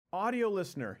Audio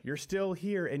listener, you're still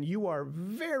here, and you are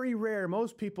very rare.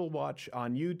 Most people watch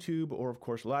on YouTube or, of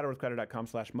course,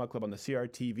 louderwithcrowder.com/mugclub on the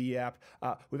CRTV app.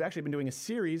 We've actually been doing a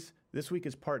series. This week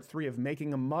is part 3 of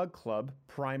Making a Mug Club,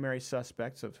 primary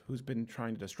suspects of who's been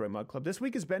trying to destroy Mug Club. This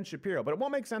week is Ben Shapiro, but it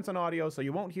won't make sense on audio, so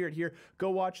you won't hear it here. Go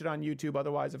watch it on YouTube.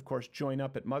 Otherwise, of course, join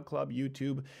up at Mug Club,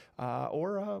 YouTube,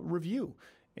 or review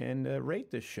and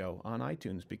rate this show on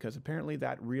iTunes, because apparently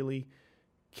that really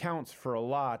counts for a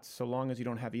lot, so long as you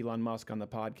don't have Elon Musk on the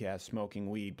podcast smoking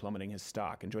weed, plummeting his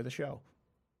stock. Enjoy the show.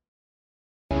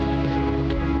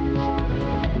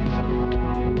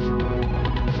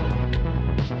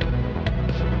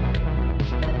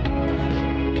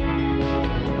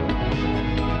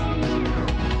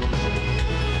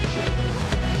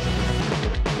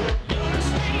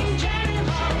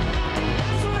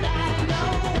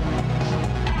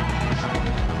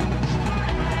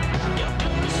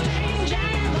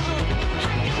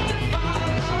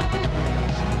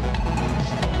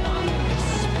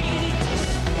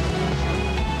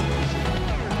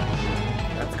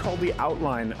 The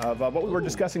outline of what we were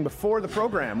discussing before the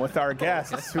program with our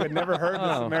guests who had never heard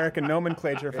this American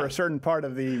nomenclature for a certain part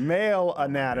of the male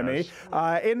anatomy.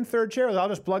 In third chair, I'll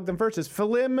just plug them first, is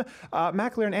Phelim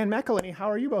McAleer and Ann McElhinney. How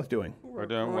are you both doing? We're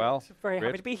doing well. Very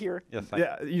happy to be here. Yes,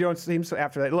 yeah, you don't seem so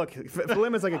after that. Look,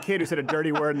 Phelim is like a kid who said a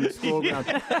dirty word in the school ground.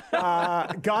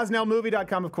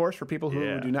 Gosnellmovie.com, of course, for people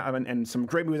who do not, and some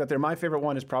great movies out there. My favorite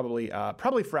one is probably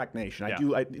Frack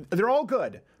Nation. They're all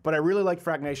good, but I really like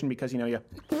Frack Nation because, you know, you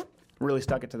really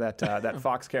stuck it to that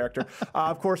Fox character.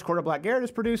 Of course, Quarter Black Garrett is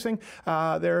producing.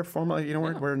 They're formerly, you know,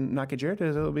 where Naki Jarrett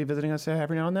will be visiting us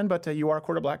every now and then, but you are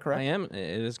Quarter Black, correct? I am. It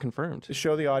is confirmed. To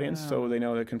show the audience so they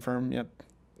know to confirm. Yep.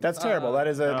 That's terrible. That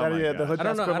is the hood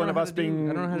equivalent of us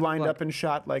being lined up and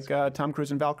shot like Tom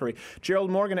Cruise and Valkyrie. Gerald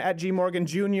Morgan at G. Morgan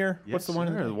Jr. Yes, What's the one?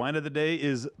 Sir. The wine of the day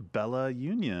is Bella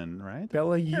Union, right?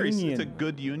 Bella Union. It's a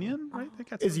good union, right?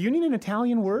 Is union an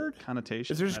Italian word?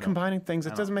 Connotation. Is there just combining things?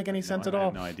 It doesn't make any sense at all. I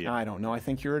have no idea. I don't know. I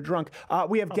think you're a drunk.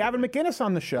 We have Gavin McInnes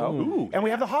on the show. And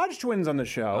we have the HodgeTwins on the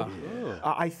show.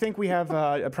 I think we have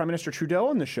Prime Minister Trudeau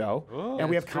on the show. And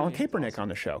we have Colin Kaepernick on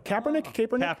the show. Kaepernick? Okay,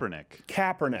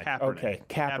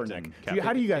 Kaepernick.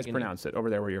 How do you guys pronounce it over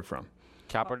there where you're from?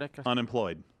 Kaepernick?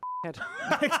 Unemployed.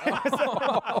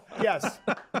 Yes.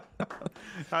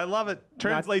 I love it.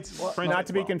 Translates French. Not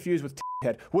to be confused with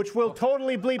head, which will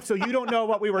totally bleep, so you don't know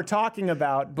what we were talking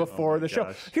about before the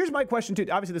show. Here's my question too.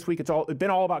 Obviously, this week it's been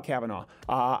all about Kavanaugh.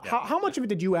 How much of it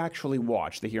did you actually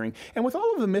watch the hearing? And with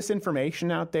all of the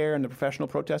misinformation out there and the professional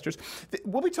protesters,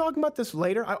 we'll be talking about this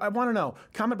later. I want to know.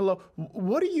 Comment below.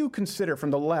 What do you consider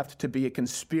from the left to be a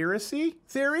conspiracy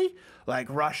theory, like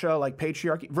Russia, like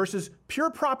patriarchy, versus pure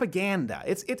propaganda?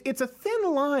 It's a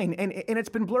thin line, and it's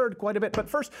been blurred quite a bit. But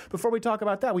first, before we talk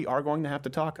about that, we are going to have to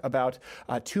talk about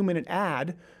a 2-minute ad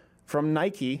from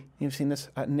Nike. You've seen this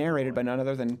narrated by none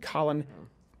other than Colin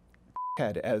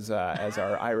head as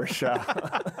our Irish,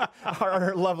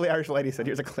 our lovely Irish lady said.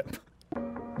 Here's a clip.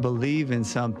 Believe in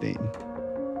something,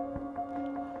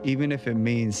 even if it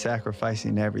means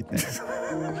sacrificing everything.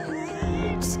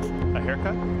 A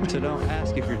haircut? So don't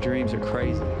ask if your dreams are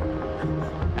crazy.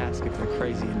 Ask if they're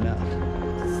crazy enough.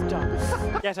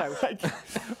 Stop. Get out.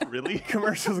 Really?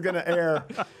 Commercial's going to air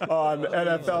on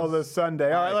NFL this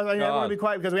Sunday. All right, I want to be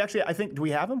quiet because we actually, I think, do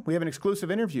we have him? We have an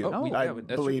exclusive interview. I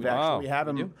believe actually we have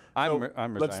him.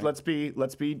 I'm let's be respectful.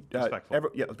 Let's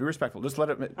be respectful. Just let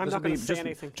it. I'm not going to say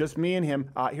anything. Just me and him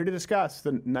here to discuss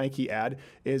the Nike ad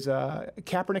is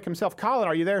Kaepernick himself. Colin,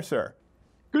 are you there, sir?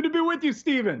 Good to be with you,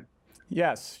 Stephen.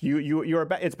 Yes, you're.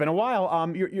 It's been a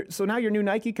while. So now your new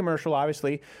Nike commercial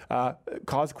obviously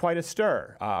caused quite a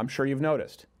stir. I'm sure you've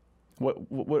noticed.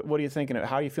 What are you thinking?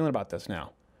 How are you feeling about this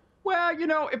now? Well, you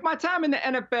know, if my time in the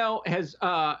NFL has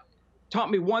taught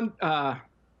me one,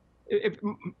 if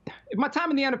my time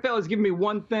in the NFL has given me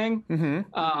one thing,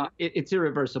 it's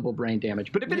irreversible brain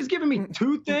damage. But if it has given me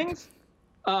two things,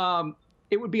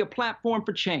 it would be a platform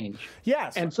for change.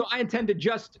 Yes. And so I intend to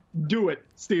just do it,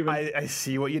 Stephen. I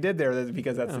see what you did there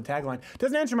because that's the tagline.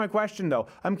 Doesn't answer my question, though.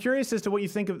 I'm curious as to what you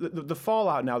think of the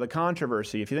fallout now, the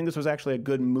controversy, if you think this was actually a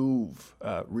good move,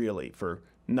 really, for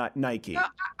Nike.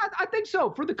 I think so.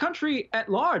 For the country at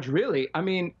large, really. I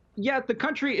mean, yeah, the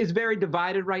country is very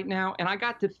divided right now. And I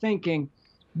got to thinking,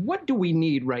 what do we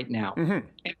need right now? And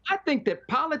I think that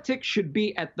politics should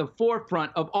be at the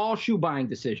forefront of all shoe buying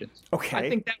decisions. Okay. I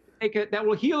think that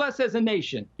will heal us as a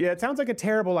nation. Yeah, it sounds like a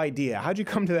terrible idea. How'd you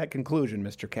come to that conclusion,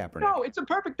 Mr. Kaepernick? No, it's a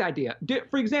perfect idea.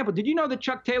 For example, did you know that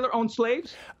Chuck Taylor owned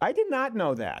slaves? I did not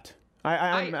know that.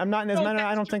 I'm not in his manner.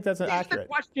 I don't think that's accurate.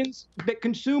 The questions that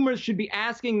consumers should be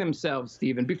asking themselves,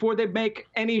 Stephen, before they make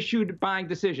any issued buying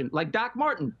decision. Like Doc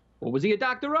Martin, what was he a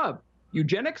doctor of?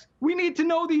 Eugenics? We need to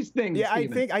know these things. Yeah,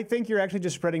 Stephen. I think you're actually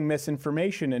just spreading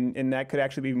misinformation, and that could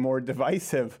actually be more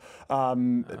divisive. By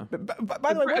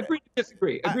the way, agree to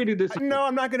disagree. Agree to disagree. No,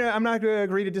 I'm not gonna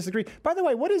agree to disagree. By the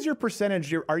way, what is your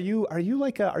percentage? Are you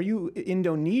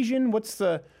Indonesian?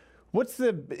 It's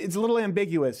a little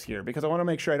ambiguous here because I want to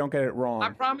make sure I don't get it wrong. I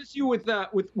promise you, with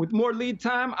more lead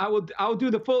time, I'll do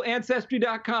the full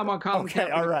Ancestry.com on Colin. Okay,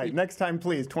 Kaepernick. all right. Next time,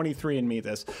 please, 23andMe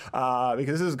this because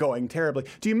this is going terribly.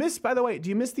 Do you miss the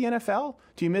NFL?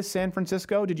 Do you miss San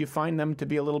Francisco? Did you find them to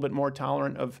be a little bit more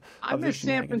tolerant of I miss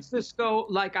San Francisco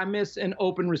like I miss an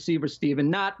open receiver, Stephen.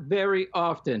 Not very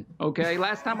often. Okay.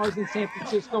 Last time I was in San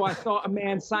Francisco, I saw a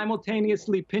man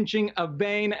simultaneously pinching a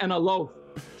vein and a loaf.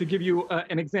 To give you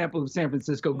an example of San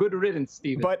Francisco. Good riddance,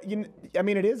 Stephen. But,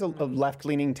 it is a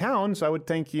left-leaning town, so I would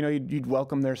think, you'd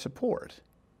welcome their support.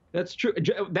 That's true.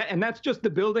 And that's just the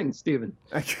building, Stephen.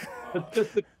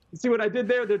 See what I did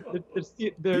there? The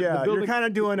you're kind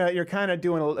of doing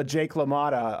a Jake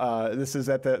LaMotta. This is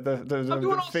at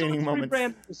the feigning moment.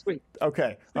 This week.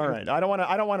 Okay, all right. I don't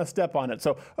want to step on it.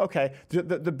 So, okay,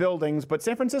 the buildings, but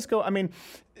San Francisco,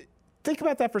 think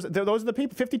about that those are the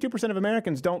people. 52% of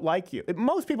Americans don't like you.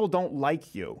 Most people don't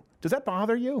like you. Does that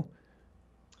bother you?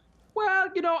 Well,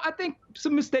 I think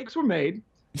some mistakes were made.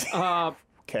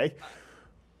 Okay.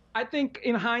 I think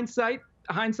in hindsight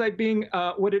being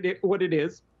what it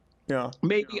is. Yeah.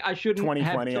 Maybe I shouldn't 2020,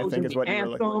 have chosen I think is what the you're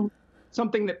looking anthem,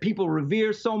 something that people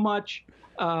revere so much.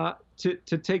 To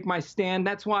take my stand.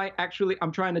 That's why actually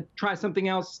I'm trying to try something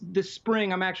else this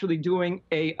spring. I'm actually doing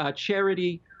a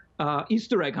charity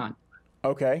Easter egg hunt.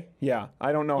 Okay, yeah.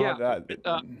 I don't know how that...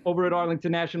 over at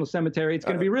Arlington National Cemetery. It's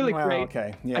going to be really great.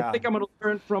 Okay, yeah. I think I'm going to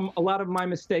learn from a lot of my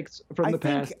mistakes from the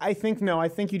past. I think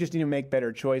you just need to make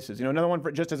better choices. Another one,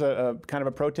 just as a kind of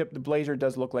a pro tip, the blazer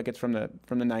does look like it's from the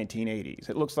 1980s.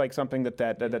 It looks like something that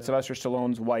Sylvester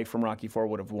Stallone's wife from Rocky IV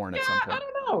would have worn at some point. I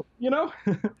don't know.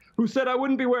 Who said I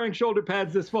wouldn't be wearing shoulder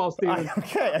pads this fall, Stephen?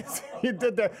 Okay, I see you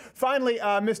did there. Finally,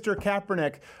 Mr.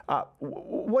 Kaepernick,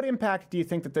 what impact do you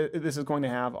think that this is going to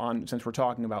have on, since we're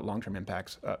talking about long-term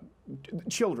impacts,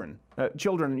 children?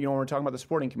 Children, when we're talking about the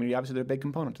sporting community, obviously they're a big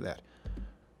component to that.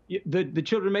 The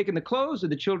children making the clothes, or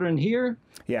the children here?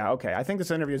 Yeah, okay. I think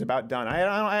this interview is about done.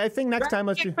 I think next time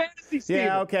let's do.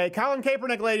 Yeah, okay. Colin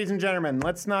Kaepernick, ladies and gentlemen.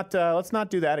 Let's not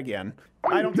do that again.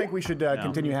 I don't think we should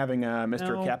continue having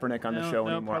Mr. Kaepernick on the show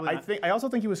anymore. I also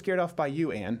think he was scared off by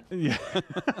you, Ann. Yeah.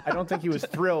 I don't think he was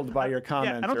thrilled by your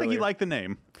comments. Yeah, I don't think he liked the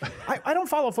name. I don't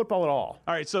follow football at all.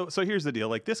 All right, so here's the deal.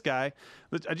 Like this guy,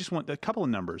 I just want a couple of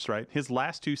numbers, right? His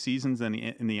last two seasons in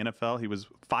the NFL, he was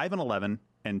 5-11.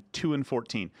 And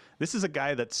 2-14. This is a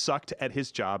guy that sucked at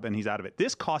his job, and he's out of it.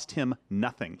 This cost him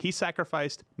nothing. He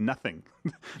sacrificed nothing.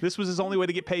 This was his only way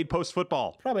to get paid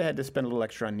post-football. Probably had to spend a little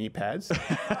extra on knee pads.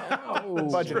 The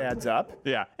budget adds up.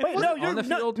 Yeah. Wait,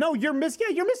 you're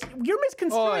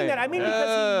misconstruing that. I mean,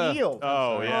 because he kneeled.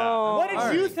 Oh yeah.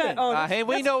 What did you think? Hey,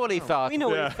 we know what he thought. We know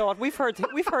what he thought.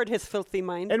 We've heard his filthy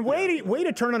mind. And way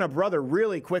to turn on a brother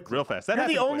really quickly. Real fast. You're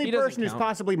the only person who's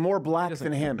possibly more black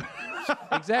than him.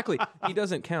 Exactly. He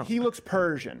doesn't count. He looks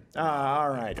Persian. All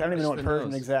right. I don't even know what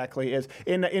Persian exactly is.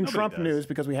 In Trump news,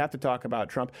 because we have to talk about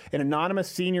Trump, an anonymous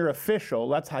senior official,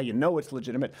 that's how you know it's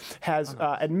legitimate, has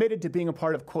admitted to being a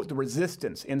part of, quote, the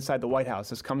resistance inside the White House.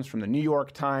 This comes from the New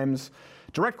York Times.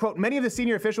 Direct quote, many of the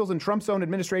senior officials in Trump's own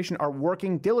administration are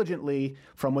working diligently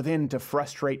from within to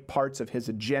frustrate parts of his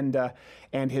agenda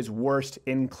and his worst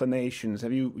inclinations.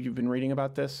 You've been reading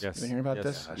about this? Yes. You've been hearing about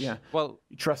this? Yeah. Well,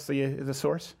 you trust the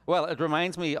source? Well, it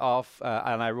reminds me of,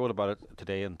 and I wrote about it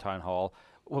today in Town Hall,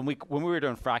 when we were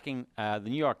doing fracking, the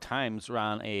New York Times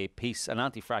ran a piece, an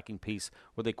anti-fracking piece,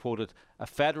 where they quoted a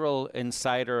federal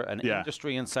insider, an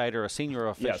industry insider, a senior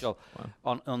official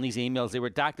on these emails. They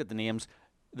redacted the names.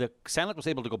 The Senate was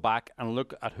able to go back and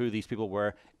look at who these people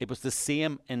were. It was the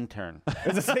same intern.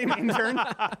 It's the same intern? So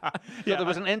there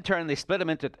was an intern. They split him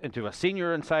into a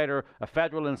senior insider, a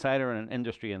federal insider, and an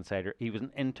industry insider. He was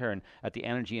an intern at the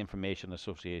Energy Information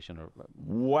Association.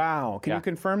 Wow. Can you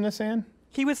confirm this, Ann?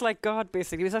 He was like God,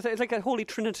 basically. He was like a holy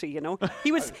trinity,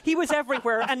 He was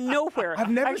everywhere and nowhere. I've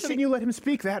never seen you let him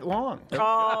speak that long.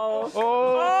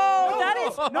 Oh, that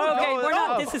is okay. We're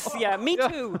not. This is Me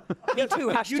Too. Me Too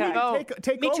hashtag.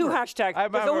 Take Me Too over.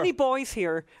 hashtag. There's only boys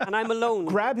here, and I'm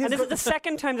alone. And this is the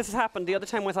second time this has happened. The other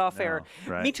time was off air.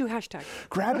 Right. Me Too hashtag.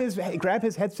 Grab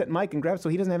his headset mic and grab so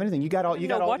he doesn't have anything. You got all.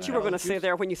 What you were going to say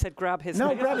there when you said grab his.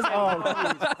 No, grab his.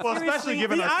 Well, especially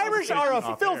given the Irish are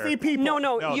a filthy people.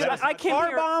 No, I came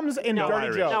car bombs and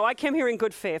dirty jokes. No, I came here in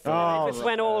good faith. And it just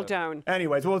went all down.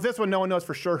 Anyways, well, this one, no one knows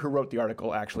for sure who wrote the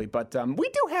article, actually. But we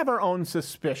do have our own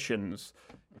suspicions.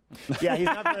 Yeah, he's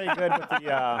not very good with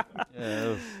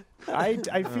the...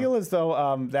 I feel as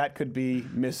though that could be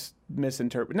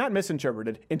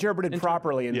interpreted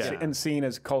properly and seen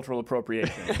as cultural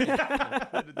appropriation.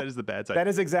 That is the bad side. That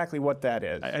is exactly what that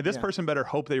is. This person better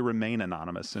hope they remain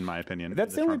anonymous, in my opinion.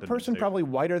 That's the only person probably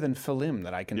whiter than Phelim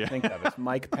that I can think of. It's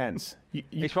Mike Pence.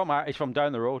 He's from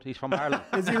down the road. He's from Ireland.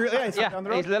 Is he really? Yeah, he's from down the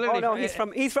road. He's literally. Oh no, he's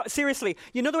from. Seriously,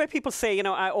 you know the way people say, you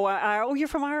know, you're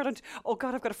from Ireland. Oh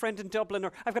God, I've got a friend in Dublin,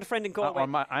 or I've got a friend in Galway.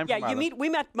 I'm from Ireland. We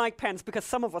met Mike Pence because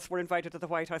some of us were invited to the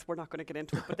White House. We're not going to get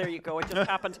into it, but there you go. It just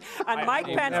happened. And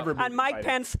Mike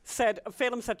Pence said,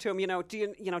 Phelim said to him,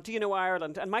 do you know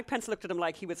Ireland? And Mike Pence looked at him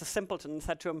like he was a simpleton and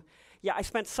said to him, yeah, I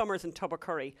spent summers in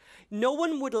Tubbercurry. No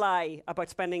one would lie about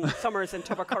spending summers in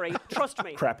Tubbercurry. Trust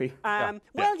me. Crappy.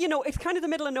 Well, you know, it's kind of the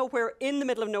middle of nowhere, in the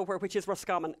middle of nowhere, which is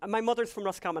Roscommon. My mother's from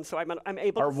Roscommon, so I'm able to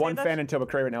say that. Our one fan in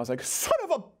Tubbercurry right now is like, son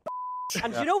of a...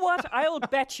 And you know what? I'll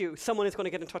bet you someone is going to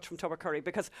get in touch from Tubbercurry,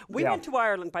 because we went to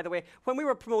Ireland, by the way, when we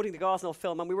were promoting the Gosnell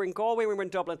film, and we were in Galway, we were in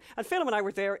Dublin, and Phelim and I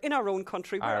were there in our own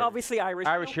country. We're obviously Irish.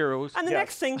 Irish heroes. And the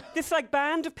next thing, this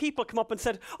band of people come up and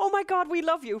said, oh my God, we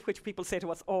love you, which people say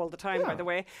to us all the time, by the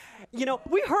way. You know,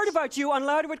 we heard about you on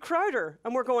Louder with Crowder.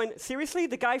 And we're going, seriously?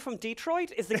 The guy from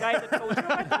Detroit is the guy that told you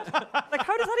about that? Like,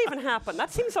 how does that even happen? That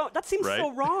seems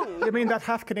so wrong. You mean that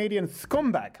half-Canadian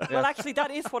scumbag? Well, actually, that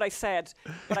is what I said.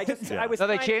 But I was... No,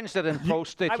 they changed it in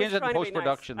post. They changed it in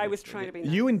post-production. I was trying to be nice.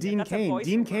 You and Dean Cain.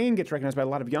 Dean Cain gets recognized by a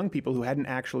lot of young people who hadn't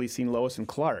actually seen Lois and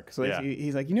Clark. So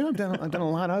he's like, I've done a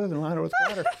lot other than Louder with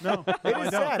Crowder. No, it is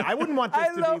sad. I wouldn't want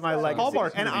this to be my legacy.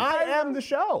 Hallmark, and I am the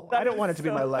show. I don't want it to be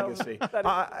my legacy.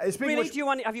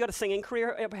 Really, have you got a singing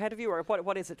career ahead of you, or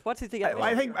what is it? What is the?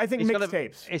 I think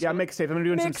mixtapes. Yeah, mixtapes. I'm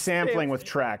doing some sampling with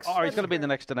tracks. Oh, he's going to be in the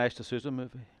next Dinesh D'Souza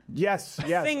movie. Yes,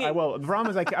 I will. The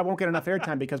problem is I won't get enough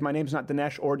airtime because my name's not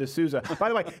Dinesh or D'Souza. By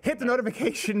the way, hit the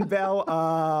notification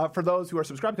bell for those who are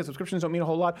subscribed, because subscriptions don't mean a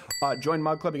whole lot. Join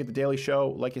Mug Club. You get the daily show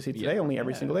like you see today, only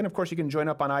every single day. And of course, you can join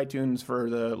up on iTunes for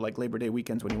the Labor Day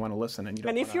weekends when you want to listen.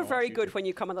 And if you're very good when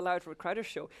you come on the Louder with Crowder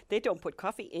show, they don't put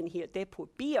coffee in here; they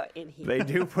put beer in here. They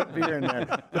do put beer in there.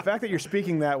 The fact that you're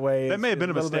speaking that way that may have been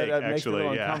a mistake. Makes me a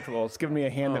little uncomfortable. It's giving me a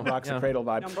hand that rocks the cradle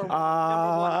vibe. Number one.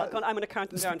 I'm going to count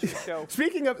them down to the show.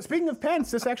 Speaking of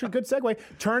Pence, this is actually a good segue.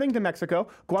 Turning to Mexico,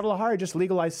 Guadalajara just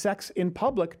legalized sex in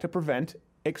public to prevent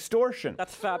extortion.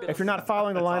 That's fabulous. If you're not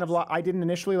following the line of law, I didn't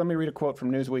initially. Let me read a quote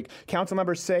from Newsweek. Council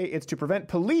members say it's to prevent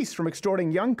police from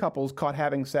extorting young couples caught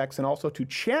having sex, and also to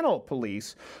channel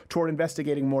police toward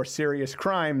investigating more serious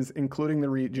crimes, including the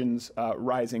region's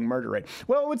rising murder rate.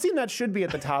 Well, it would seem that should be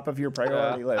at the top of your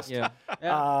priority list. Yeah.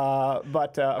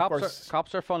 But of course,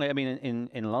 cops are funny. I mean,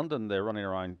 in London, they're running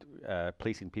around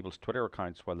policing people's Twitter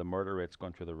accounts while the murder rate's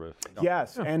going through the roof.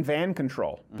 Yes, and van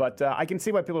control. But I can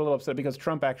see why people are a little upset, because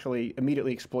Trump actually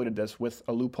immediately exploited this with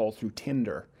a loophole through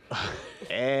Tinder.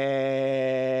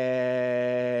 And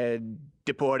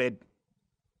deported.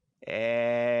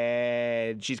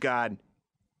 And she's gone.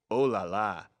 Oh la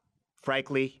la.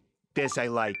 Frankly, this I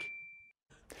like.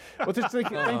 Well, just thank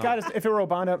God if it were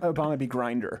Obama, it'd be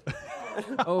Grindr.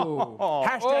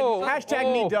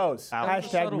 Hashtag me dose.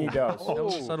 Hashtag me dose. That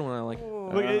was a subtle one. I like.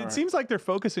 Look, it seems like they're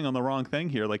focusing on the wrong thing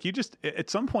here. Like, you just, at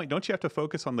some point, don't you have to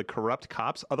focus on the corrupt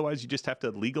cops? Otherwise, you just have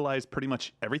to legalize pretty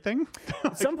much everything.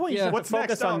 At some point, you have to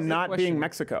focus on not being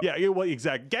Mexico. Yeah, well,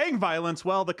 exactly. Gang violence,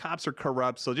 well, the cops are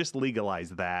corrupt, so just legalize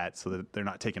that so that they're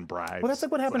not taking bribes. Well, that's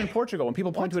like what happened in Portugal. When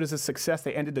people point to it as a success,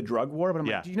 they ended the drug war. But I'm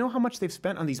like, do you know how much they've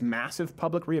spent on these massive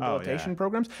public rehabilitation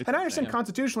programs? And I understand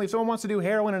constitutionally, if someone wants to do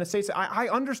heroin in a state, I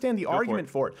understand the argument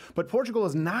for it. But Portugal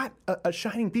is not a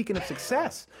shining beacon of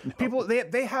success. People,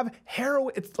 they have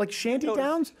heroin. It's like shanty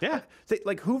towns. Yeah.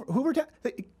 Like Hoover.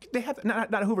 They have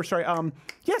not Hoover. Sorry.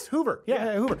 Yes, Hoover.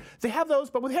 Yeah, Hoover. They have those,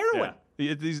 but with heroin.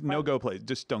 Yeah. These no-go places.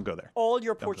 Just don't go there. All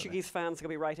your Portuguese fans are going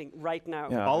to be writing right now.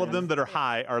 Yeah, all of them that are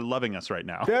high are loving us right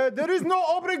now. There is no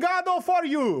obrigado for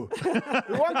you.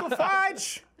 You want to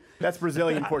fight? That's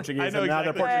Brazilian Portuguese. I know and now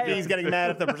exactly. the Portuguese getting mad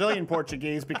at the Brazilian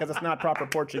Portuguese because it's not proper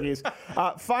Portuguese.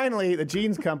 Finally, the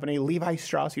jeans company, Levi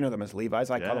Strauss, you know them as Levi's,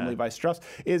 I call them Levi Strauss,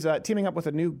 is teaming up with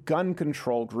a new gun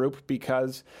control group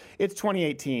because it's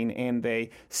 2018 and they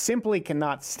simply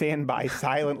cannot stand by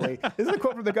silently. This is a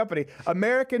quote from the company.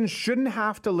 Americans shouldn't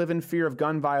have to live in fear of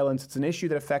gun violence. It's an issue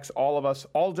that affects all of us,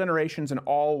 all generations and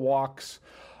all walks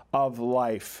of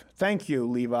life. Thank you,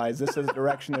 Levi's. This is the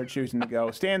direction they're choosing to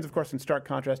go. Stands, of course, in stark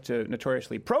contrast to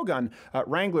notoriously pro-gun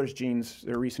Wrangler's jeans,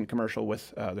 their recent commercial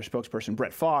with their spokesperson,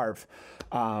 Brett Favre,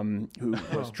 who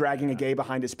was dragging a gay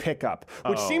behind his pickup,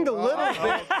 which seemed a little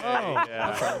bit...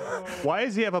 Why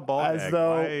does he have a ball as bag?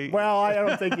 though, well, I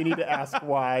don't think you need to ask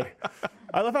why.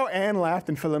 I love how Anne laughed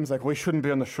and Phelim's like, we shouldn't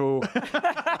be on the show.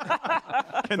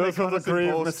 This was a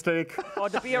grave mistake. Oh,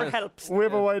 the beer helps. We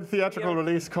have a wide theatrical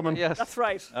release coming. Yes. That's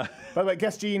right. By the way,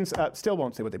 Guess Jeans still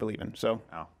won't say what they believe in, so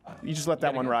you just let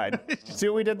that one ride. See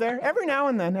what we did there? Every now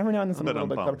and then something a little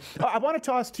bit clever. I want to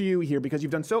toss to you here because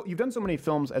you've done so many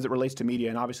films as it relates to media,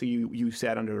 and obviously you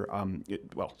sat under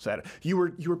you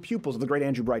were pupils of the great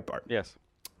Andrew Breitbart. Yes.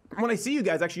 When I see you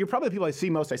guys, actually, you're probably the people I see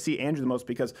most. I see Andrew the most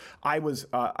because I was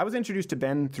introduced to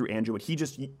Ben through Andrew, but he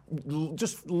just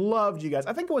loved you guys.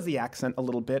 I think it was the accent a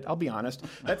little bit. I'll be honest.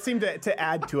 That seemed to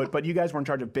add to it. But you guys were in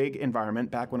charge of big environment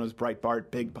back when it was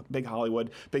Breitbart, big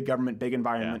Hollywood, big government, big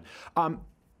environment. Yeah.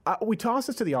 We toss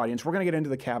this to the audience. We're going to get into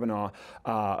the Kavanaugh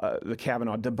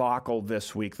debacle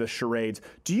this week, the charades.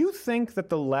 Do you think that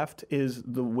the left is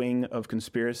the wing of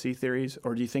conspiracy theories,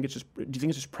 or do you think it's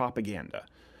just propaganda?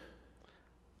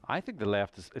 I think the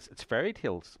left it's fairy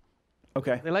tales.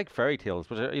 Okay. They like fairy tales,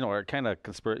 which are kind of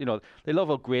conspiracy. They love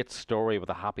a great story with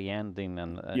a happy ending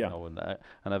and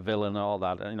and a villain and all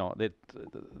that.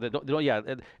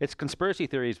 It's conspiracy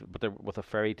theories, but they're with a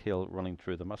fairy tale running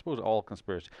through them. I suppose all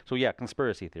conspiracy. So yeah,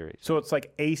 conspiracy theories. So it's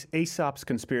like Aesop's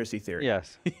conspiracy theory.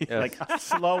 Yes. Like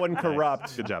slow and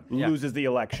corrupt. Good job. Loses the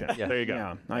election. Yeah. There you go.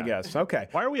 Yeah, I guess. Okay.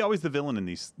 Why are we always the villain in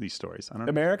these stories? I don't know.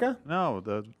 America? No,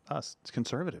 us. It's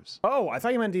conservatives. Oh, I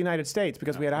thought you meant the United States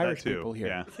because we had Irish people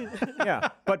here. Yeah. Yeah,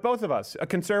 but both of us,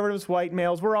 conservatives, white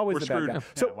males, we're always the bad guy.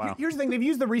 So here's the thing: they've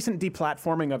used the recent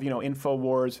deplatforming of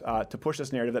InfoWars to push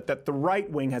this narrative that the right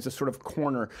wing has a sort of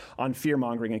corner on fear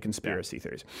mongering and conspiracy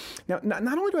theories. Now,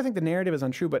 not only do I think the narrative is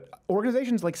untrue, but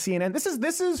organizations like CNN.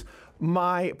 This is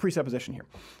my presupposition here.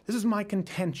 This is my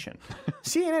contention.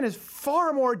 CNN is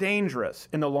far more dangerous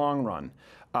in the long run.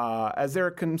 As their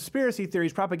conspiracy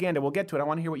theories, propaganda, we'll get to it. I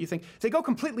want to hear what you think. They go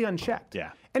completely unchecked.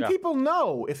 Yeah. And people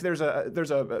know if there's a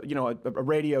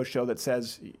radio show that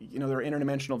says there are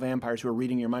interdimensional vampires who are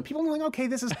reading your mind. People know, like, okay,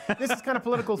 this is kind of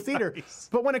political theater.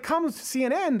 But when it comes to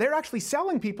CNN, they're actually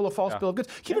selling people a false bill of goods.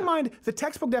 Keep in mind the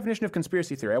textbook definition of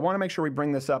conspiracy theory. I want to make sure we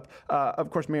bring this up. Of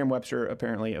course, Merriam-Webster,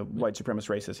 apparently a white supremacist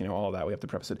racist. All of that. We have to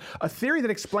preface it. A theory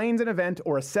that explains an event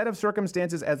or a set of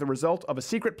circumstances as the result of a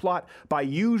secret plot by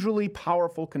usually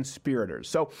powerful conspirators.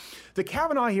 So the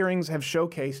Kavanaugh hearings have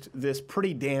showcased this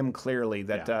pretty damn clearly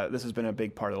that this has been a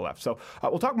big part of the left. So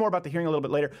we'll talk more about the hearing a little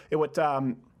bit later. It was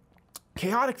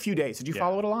chaotic few days. Did you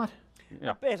follow it a lot?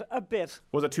 Yeah. A bit.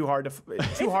 Was it too hard to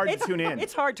tune in?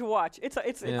 It's hard to watch.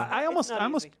 I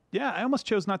almost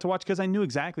chose not to watch because I knew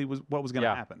exactly what was going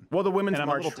to happen. Well, the Women's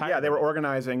March, they were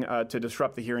organizing to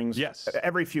disrupt the hearings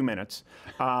every few minutes.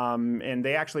 And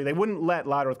they wouldn't let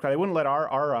Louder with Crowd, they wouldn't let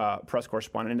our press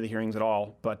correspondent into the hearings at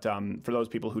all. But for those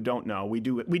people who don't know, we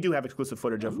do have exclusive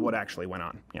footage of what actually went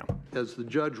on. Yeah. As the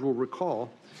judge will recall,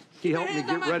 he helped me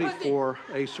get ready for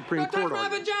a Supreme Court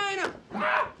argument. Don't touch my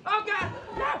vagina! Oh, God!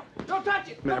 No! Don't touch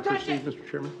it! May I proceed, Mr.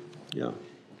 Chairman? Yeah.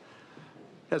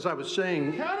 As I was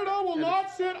saying... Canada will not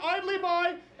sit idly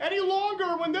by any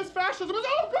longer when this fascism is...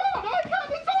 Oh, God! I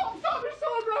can't... Stop! You're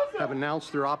so aggressive! ...have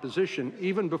announced their opposition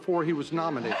even before he was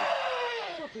nominated.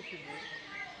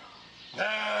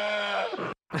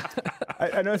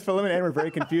 I noticed Phelim and Ann were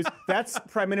very confused. That's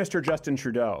Prime Minister Justin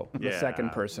Trudeau, the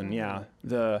second person. Yeah,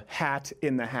 the hat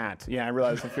in the hat. Yeah, I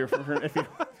realize if you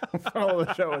follow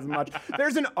the show as much,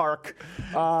 there's an arc.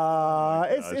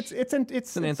 It's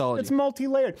an anthology. It's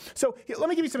multi-layered. So let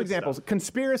me give you some examples.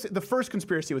 Conspiracy. The first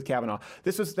conspiracy with Kavanaugh.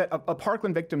 This was that a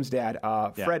Parkland victim's dad,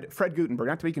 Fred Gutenberg,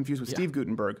 not to be confused with Steve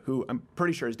Gutenberg, who I'm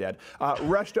pretty sure is dead,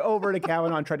 rushed over to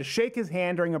Kavanaugh and tried to shake his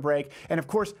hand during a break. And of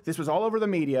course, this was all over the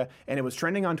media, and it was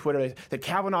trending on Twitter that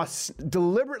Kavanaugh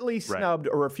deliberately snubbed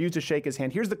or refused to shake his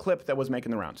hand. Here's the clip that was making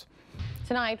the rounds.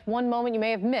 Tonight, one moment you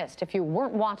may have missed if you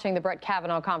weren't watching the Brett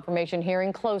Kavanaugh confirmation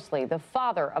hearing closely. The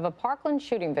father of a Parkland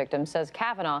shooting victim says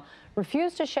Kavanaugh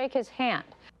refused to shake his hand.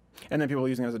 And then people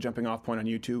using it as a jumping off point on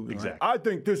YouTube. Exactly. Like, I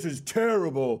think this is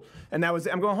terrible. And I'm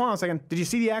going, hold on a second. Did you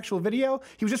see the actual video?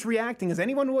 He was just reacting as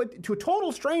anyone would to a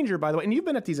total stranger, by the way. And you've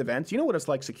been at these events. You know what it's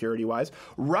like security-wise.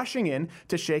 Rushing in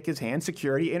to shake his hand,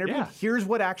 security interview. Yeah. Here's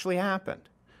what actually happened.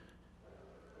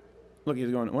 Look,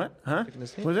 he's going, what? Huh?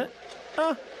 What was it?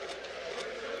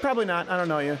 Probably not. I don't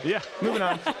know you. Yeah. Moving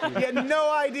on. You had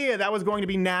no idea that was going to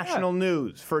be national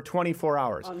news for 24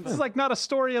 hours. This is like not a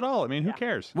story at all. I mean, who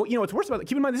cares? Well, you know what's worse about it?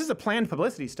 Keep in mind, this is a planned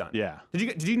publicity stunt. Yeah.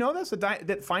 Did you know this? That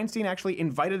Feinstein actually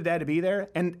invited Dad to be there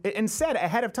and said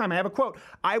ahead of time, I have a quote,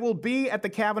 "I will be at the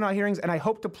Kavanaugh hearings and I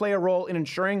hope to play a role in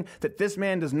ensuring that this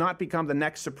man does not become the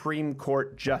next Supreme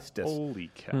Court justice."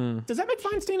 Holy cow. Does that make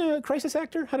Feinstein a crisis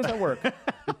actor? How does that work?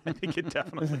 I think it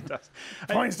definitely does.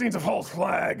 Feinstein's a false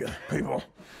flag, people.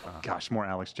 Gosh, more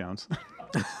Alex Jones.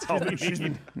 That's all we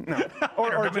need. No.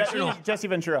 Or Jesse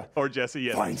Ventura. Or Jesse,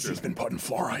 yeah. Feinstein's been putting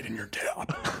fluoride in your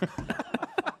tap.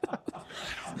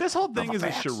 This whole thing is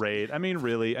a charade. I mean,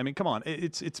 really. I mean, come on.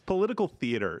 It's political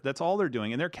theater. That's all they're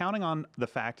doing. And they're counting on the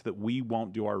fact that we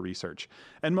won't do our research.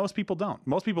 And most people don't.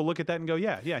 Most people look at that and go,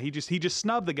 yeah, he just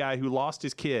snubbed the guy who lost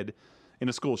his kid in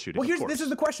a school shooting. Well, this is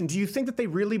the question. Do you think that they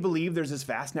really believe there's this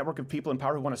vast network of people in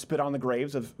power who want to spit on the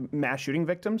graves of mass shooting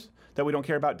victims, that we don't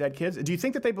care about dead kids? Do you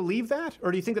think that they believe that?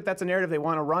 Or do you think that that's a narrative they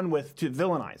want to run with to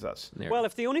villainize us? Well,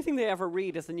 if the only thing they ever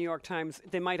read is the New York Times,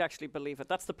 they might actually believe it.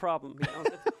 That's the problem.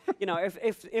 You know,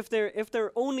 if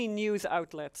their only news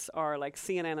outlets are like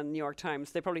CNN and the New York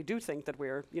Times, they probably do think that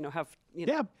we're,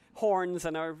 have horns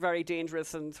and are very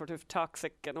dangerous and sort of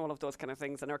toxic and all of those kind of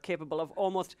things and are capable of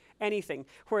almost anything,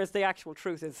 whereas the actual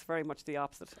truth is very much the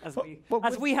opposite.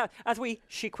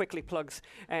 She quickly plugs,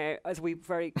 as we show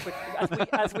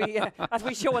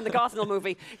in the Gosnell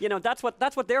movie, that's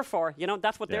what they're for.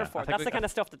 That's what they're for. That's the kind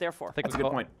of stuff that they're for. I think that's a good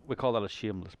point. We call that a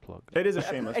shameless plug. It is a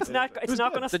shameless. It's not going to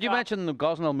stop. Did you mention the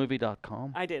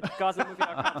GosnellMovie.com? I did.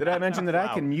 GosnellMovie.com. Did I mention that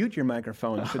I can mute your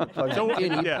microphone? You're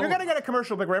going to get a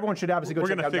commercial break where everyone should obviously go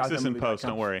check out. Fix this in post,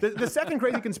 don't worry. The second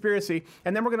crazy conspiracy,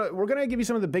 and then we're gonna give you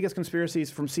some of the biggest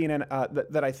conspiracies from CNN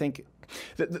that I think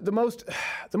the most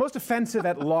offensive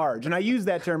at large. And I use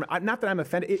that term not that I'm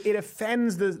offended. It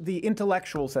offends the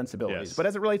intellectual sensibilities. Yes. But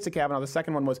as it relates to Kavanaugh, the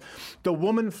second one was the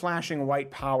woman flashing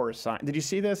white power sign. Did you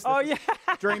see this? Oh yeah.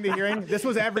 During the hearing, this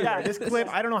was everywhere. Yeah. This clip,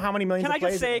 I don't know how many millions. Can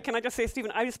I just say,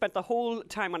 Stephen? I just spent the whole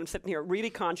time when I'm sitting here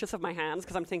really conscious of my hands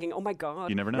because I'm thinking, oh my God.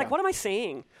 You never know. Like, what am I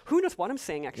saying? Who knows what I'm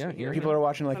saying actually? Yeah, people are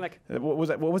watching. What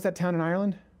was that town in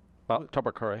Ireland?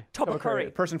 Tubbercurry.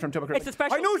 A person from Tubbercurry. It's a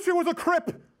special. I knew she was a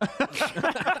Crip.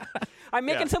 I'm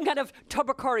making some kind of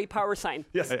Tubbercurry power sign.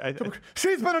 Yes.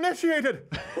 She's been initiated.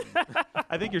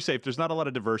 I think you're safe. There's not a lot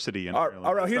of diversity in Ireland.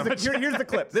 All right, here's the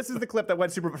clip. This is the clip that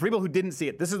went super. For people who didn't see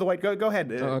it, this is the white. Go ahead,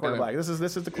 Black. This is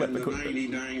the clip. And the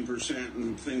 99%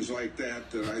 and things like that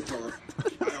I thought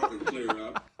I ought to clear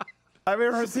up. I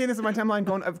remember seeing this in my timeline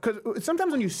going, because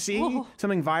sometimes when you see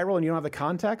something viral and you don't have the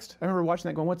context, I remember watching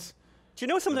that going, what's... Do you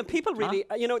know something? People really,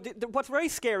 what's very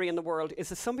scary in the world is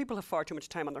that some people have far too much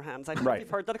time on their hands. I don't know if you've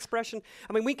heard that expression.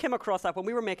 I mean, we came across that when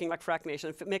we were making like Frack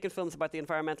Nation, making films about the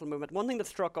environmental movement. One thing that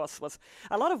struck us was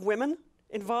a lot of women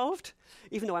involved,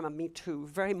 even though I'm a Me Too,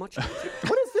 very much Me Too.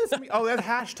 What is this? Oh, that's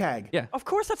hashtag. Yeah. Of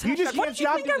course that's you hashtag. Just what can't did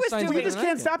you think I was doing? You just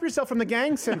can't stop yourself from the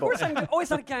gang symbol. Of course I'm always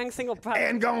not a gang symbol.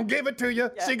 And gonna give it to you.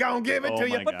 Yeah. She gonna give it to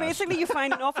you. But basically you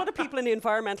find an awful lot of people in the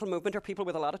environmental movement are people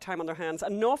with a lot of time on their hands,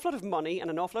 an awful lot of money and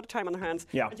an awful lot of time on their hands.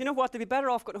 Yeah. And you know what? They'd be better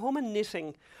off going home and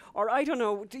knitting, or I don't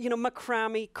know,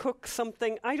 macrame, cook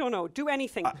something. I don't know, do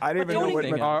anything. I don't even know what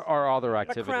or other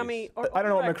activities. Macrame, I don't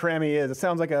know what macrame is. It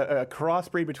sounds like a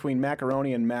crossbreed between macaroni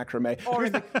and macrame.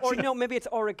 Or no, maybe it's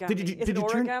origami. Is it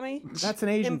origami? That's an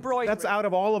Asian. Embroidery. That's out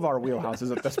of all of our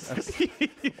wheelhouses at this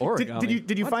point. Origami.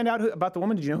 Did you find out about the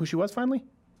woman? Did you know who she was finally?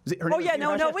 Oh yeah,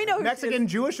 no, we know. Mexican,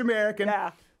 Jewish American.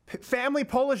 Yeah. Family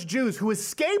Polish Jews who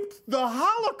escaped the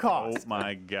Holocaust. Oh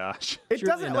my gosh. It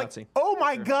doesn't like. Oh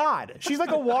my God. She's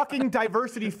like a walking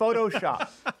diversity Photoshop.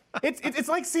 It's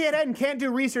like CNN can't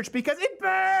do research because it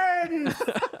burns.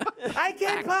 I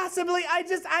can't possibly. I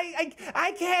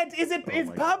can't. Is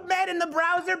PubMed in the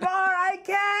browser bar? I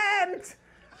can't.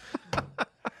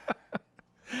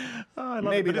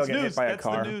 Maybe they'll get hit by a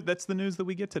car. That's the news that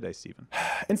we get today, Stephen.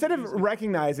 Instead of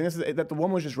recognizing that the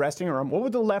woman was just resting her arm, what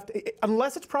would the left,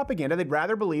 unless it's propaganda, they'd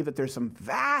rather believe that there's some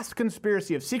vast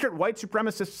conspiracy of secret white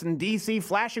supremacists in D.C.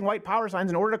 flashing white power signs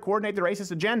in order to coordinate the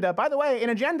racist agenda. By the way, an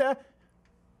agenda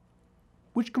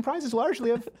which comprises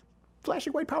largely of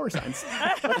flashing white power signs.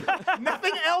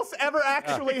 Nothing else ever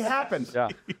actually happens. Yeah.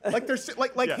 Like there's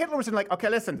Hitler was saying, okay,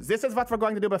 listen, this is what we're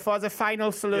going to do before the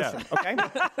final solution. Okay?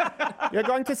 You're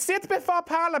going to sit before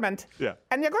Parliament,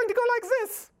 and you're going to go like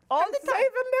this. All the time. They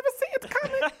will never see it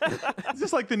coming. Is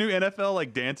this like the new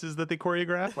NFL dances that they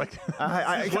choreograph? Like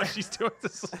this is what she's doing.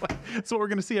 That's what we're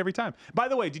going to see every time. By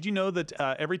the way, did you know that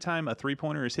every time a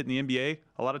three-pointer is hit in the NBA,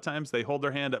 a lot of times they hold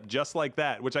their hand up just like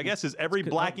that, which I guess is every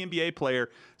black NBA player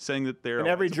saying that they're. And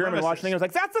every German watching it was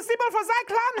like, that's the symbol for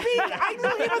Zyklon B. I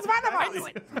knew he was one of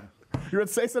us. You would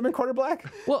say something, Quarter Black?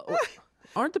 Well,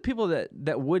 aren't the people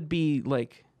that would be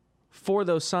like for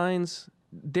those signs?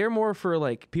 They're more for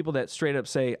like people that straight up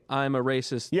say, "I'm a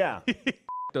racist." Yeah.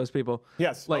 Those people.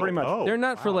 Yes, like, pretty much. They're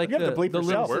not for like you have to bleep the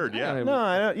little word, yeah. No,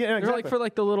 I don't, They're exactly. like for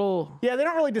like the little. Yeah, they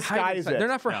don't really disguise it. They're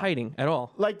not for hiding at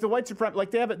all. Like the white supremacists,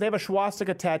 like they have a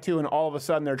swastika tattoo, and all of a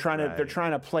sudden they're trying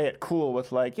to play it cool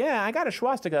with like, yeah, I got a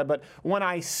swastika, but when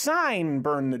I sign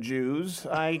 "Burn the Jews,"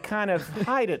 I kind of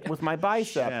hide it with my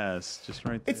bicep. Yes, just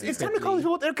right there. It's time to call these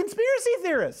people. They're conspiracy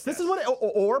theorists. This is what,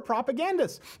 or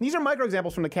propagandists. These are micro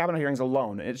examples from the Kavanaugh hearings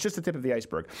alone. It's just the tip of the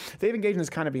iceberg. They've engaged in this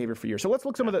kind of behavior for years. So let's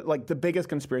look at some of the biggest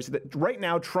conspiracy that right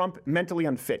now Trump mentally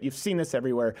unfit. You've seen this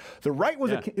everywhere. The right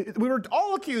was we were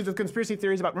all accused of conspiracy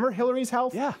theories about, remember Hillary's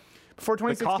health? Yeah. Before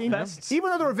 2016, even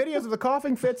though there were videos of the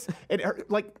coughing fits,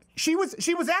 she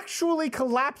was actually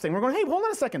collapsing. We're going, hey, hold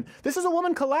on a second. This is a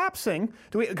woman collapsing.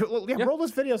 Roll this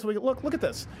video so we look at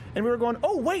this. And we were going,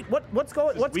 oh wait, what's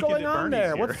going on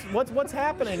there? What's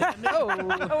happening?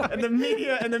 And the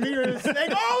media is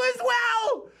saying, all is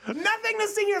well. Nothing to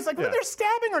see here. It's like they're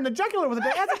stabbing her in the jugular with a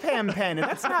diazepam pen, and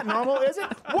that's not normal, is it?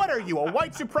 What are you, a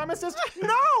white supremacist?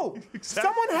 No.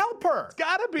 Someone help her. It's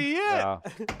gotta be it. Yeah.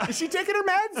 Is she taking her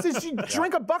meds? Does she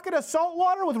drink a bucket of salt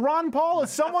water with Ron Paul? Is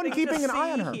someone keeping an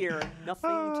eye on her?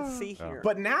 Nothing to see here.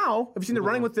 But now, have you seen the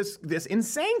running with this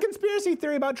insane conspiracy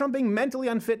theory about Trump being mentally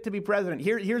unfit to be president?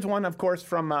 Here's one, of course,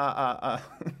 from, well,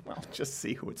 just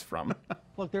see who it's from.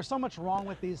 Look, there's so much wrong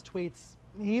with these tweets.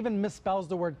 He even misspells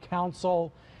the word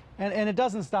council. And it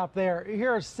doesn't stop there.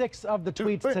 Here are 6 of the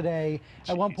tweets today.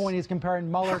 At one point, he's comparing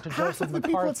Mueller to Joseph McCarthy.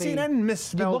 People at CNN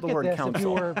misspelled the word council. If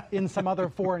you were in some other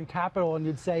foreign capital and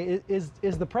you'd say, is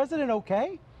the president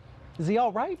okay? Is he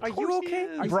all right? Are you okay?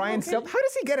 Brian Stelter, how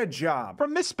does he get a job?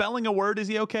 From misspelling a word, is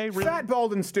he okay? Really? Fat,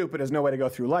 bald, and stupid is no way to go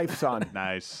through life, son.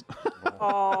 Nice.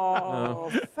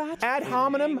 Fat. Ad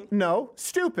hominem? No.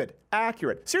 Stupid.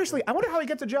 Accurate. Seriously, I wonder how he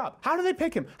gets a job. How do they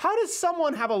pick him? How does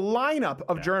someone have a lineup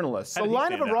of journalists, a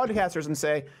lineup of broadcasters, and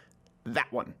say,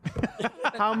 that one?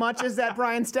 How much is that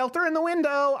Brian Stelter in the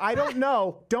window? I don't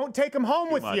know. Don't take him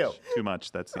home with you. Too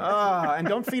much. That's the and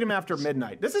don't feed him after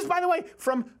midnight. This is, by the way,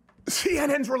 from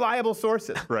CNN's reliable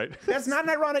sources. Right. That's not an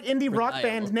ironic indie rock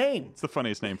band name. It's the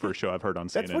funniest name for a show I've heard on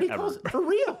CNN. That's what he calls it, for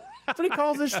real. That's what he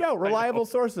calls his show, reliable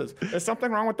sources. There's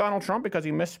something wrong with Donald Trump because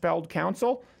he misspelled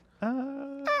council?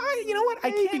 You know what?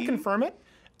 I can't confirm it.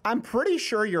 I'm pretty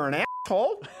sure you're an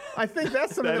asshole. I think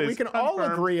that's something that we can all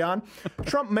agree on.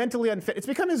 Trump mentally unfit. It's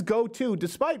become his go-to,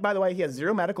 despite, by the way, he has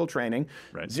zero medical training,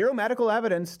 zero medical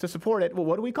evidence to support it. Well,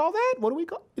 what do we call that? What do we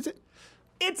call it?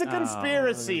 It's a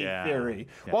conspiracy theory.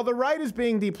 Yeah. While the right is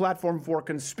being deplatformed for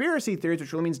conspiracy theories,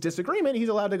 which really means disagreement, he's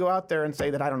allowed to go out there and say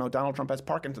that, I don't know, Donald Trump has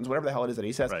Parkinson's, whatever the hell it is that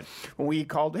he says. Right. When we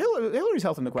called Hillary's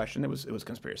health into question, it was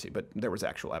conspiracy, but there was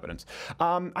actual evidence.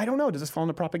 I don't know. Does this fall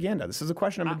into propaganda? This is a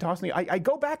question I've been tossing. I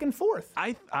go back and forth.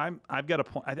 I've got a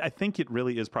point. I think it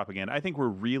really is propaganda. I think we're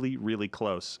really, really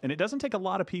close. And it doesn't take a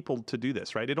lot of people to do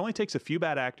this, right? It only takes a few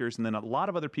bad actors, and then a lot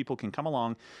of other people can come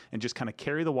along and just kind of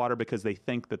carry the water because they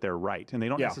think that they're right. And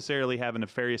they don't necessarily have a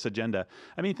nefarious agenda.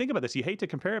 I mean, think about this. You hate to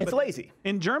compare it, it's but lazy.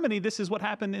 In Germany, this is what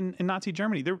happened in Nazi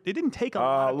Germany. It didn't take a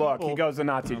lot of people. Look, he goes to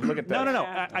Nazi. Look at that. No.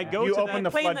 I go you to open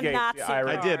the floodgates.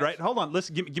 I did, right? Hold on.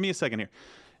 Listen, give me a second here.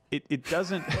 It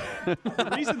doesn't.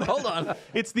 The reason Hold on.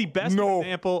 It's the best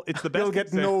example. It's the best. You'll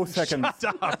get no seconds.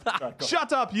 Shut up.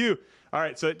 Shut up, you. All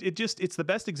right, so it's the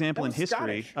best example in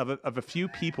history of a few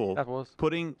people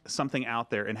putting something out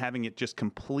there and having it just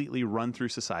completely run through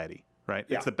society. Right?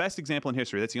 Yeah. It's the best example in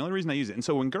history. That's the only reason I use it. And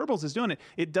so when Goebbels is doing it,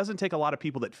 it doesn't take a lot of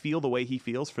people that feel the way he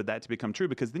feels for that to become true,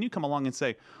 because then you come along and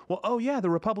say, well, oh yeah, the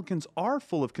Republicans are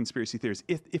full of conspiracy theories.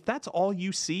 If that's all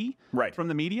you see from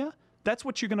the media, that's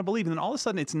what you're going to believe. And then all of a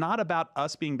sudden, it's not about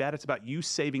us being bad. It's about you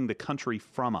saving the country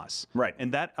from us. Right.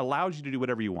 And that allows you to do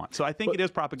whatever you want. So I think it is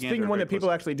propaganda. Speaking of one that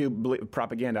people actually do believe,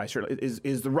 propaganda,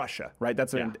 is the Russia, right?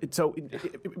 That's so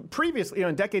previously,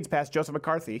 in decades past, Joseph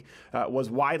McCarthy was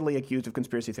widely accused of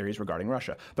conspiracy theories regarding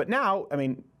Russia. But now, I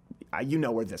mean, you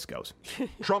know where this goes.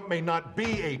 Trump may not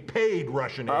be a paid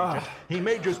Russian agent. He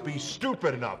may just be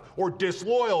stupid enough, or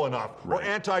disloyal enough, or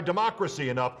anti-democracy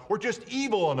enough, or just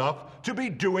evil enough to be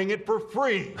doing it for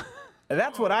free.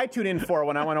 That's what I tune in for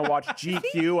when I want to watch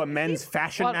GQ, a men's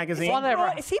fashion magazine.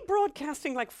 Is he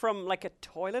broadcasting from a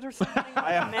toilet or something?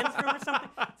 A men's room or something?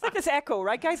 It's like this echo,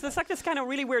 right, guys? There's like this kind of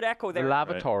really weird echo there.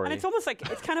 Lavatory. And it's almost like,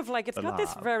 it's got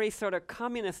this very sort of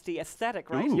communist-y aesthetic,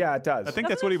 right? Ooh. Yeah, it does. I think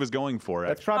that's what he was going for.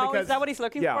 That's probably because, is that what he's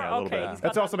looking for? Okay.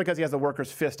 That's also because he has the worker's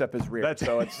fist up his rear.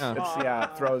 So it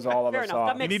throws all of us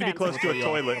off. You need to be close to a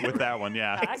toilet with that one,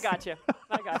 I got you.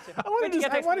 I got you.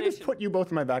 I want to just put you both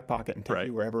in my back pocket and take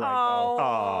you wherever I Oh.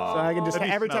 go. So I can just,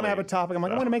 every time I have a topic, I'm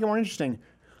like, I want to make it more interesting.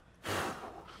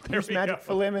 There's magic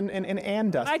Phelim and Ann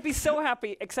does. I'd be so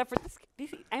happy, except for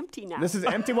this is empty now. This is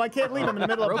empty. Well, I can't leave. I'm in the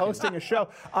middle of hosting a show.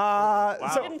 So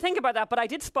I didn't think about that, but I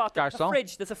did spot the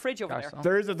fridge. There's a fridge over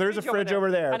there. There's a fridge over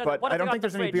there, but I don't think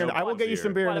there's any beer. I will get you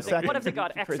some beer in a second. What have they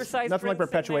got? Exercise Nothing like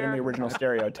drinks perpetuating the original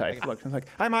stereotype. Look, it's like,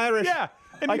 I'm Irish. Yeah.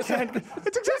 I can't.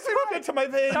 It's exactly what it to my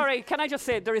veins. Sorry, can I just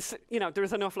say there is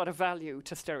an awful lot of value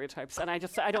to stereotypes, and I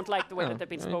don't like the way that they've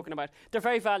been spoken about. They're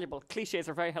very valuable. Cliches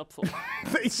are very helpful.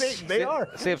 they are.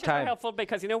 Save time. They're helpful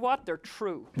because you know what? They're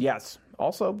true. Yes.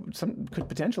 Also, some could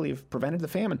potentially have prevented the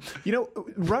famine. You know,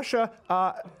 Russia.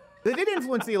 They did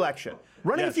influence the election.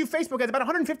 Running a few Facebook ads, about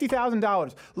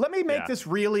 $150,000. Let me make this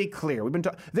really clear.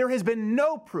 There has been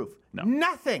no proof. No.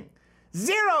 Nothing.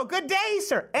 Zero. Good day,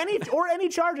 sir. Any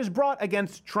charges brought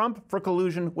against Trump for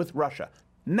collusion with Russia.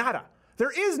 Nada.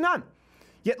 There is none.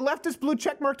 Yet leftist blue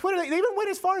checkmark Twitter, they even went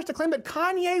as far as to claim that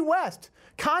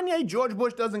Kanye, George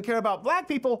Bush doesn't care about black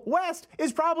people. West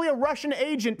is probably a Russian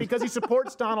agent because he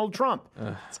supports Donald Trump.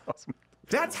 That's awesome.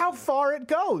 That's how far it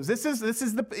goes.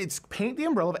 It's paint the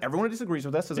umbrella of everyone who disagrees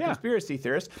with us as a conspiracy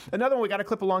theorist. Another one, we got to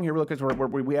clip along here real quick because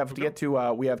we have to get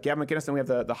to, we have Gavin McInnes and we have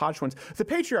the HodgeTwins. The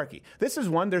patriarchy. This is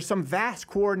one, there's some vast,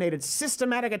 coordinated,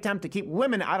 systematic attempt to keep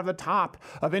women out of the top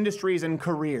of industries and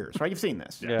careers, right? You've seen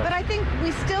this. Yeah. But I think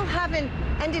we still haven't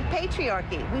ended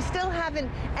patriarchy. We still haven't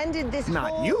ended this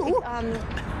whole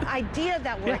idea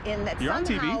that we're in, that You're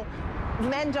somehow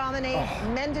men dominate,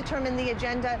 men determine the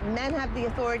agenda, men have the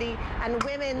authority, and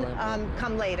women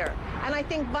come later. And I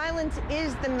think violence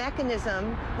is the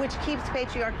mechanism which keeps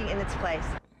patriarchy in its place.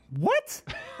 What?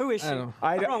 Who is she?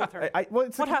 What's wrong with her?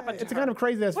 What happened to her? It's kind of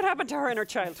crazy. What happened to her in her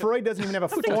childhood? Freud doesn't even have a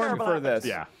form for this.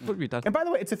 Yeah. And by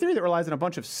the way, it's a theory that relies on a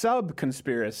bunch of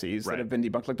sub-conspiracies that have been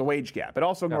debunked, like the wage gap. It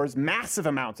also ignores massive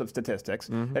amounts of statistics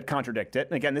that contradict it.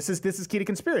 And again, this is key to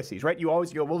conspiracies, right? You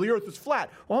always go, well, the Earth is flat.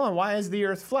 Well, hold on, why is the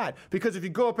Earth flat? Because if you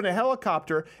go up in a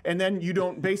helicopter and then you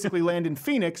don't basically land in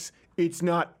Phoenix, it's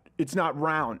not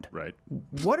round. Right.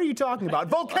 What are you talking about?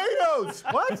 Volcanoes!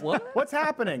 What? What's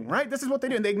happening, right? This is what they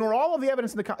do. And they ignore all of the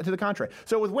evidence to the contrary.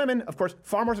 So with women, of course,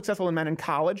 far more successful than men in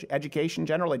college, education,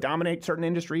 generally dominate certain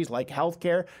industries like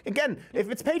healthcare. Again,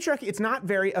 if it's patriarchy, it's not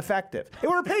very effective. If it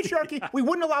were a patriarchy, we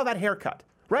wouldn't allow that haircut.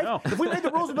 Right? No. If we made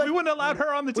the rules, we wouldn't allow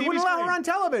her on the TV We wouldn't allow her on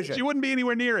television. She wouldn't be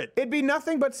anywhere near it. It'd be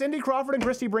nothing but Cindy Crawford and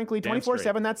Christy Brinkley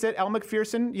 24/7. That's it. Elle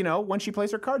McPherson, when she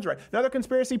plays her cards right. Another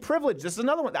conspiracy, privilege. This is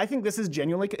another one. I think this is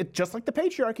genuinely, just like the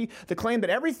patriarchy, the claim that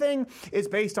everything is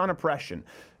based on oppression.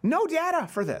 No data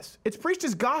for this. It's preached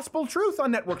as gospel truth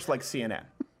on networks like CNN.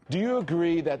 Do you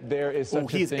agree that there is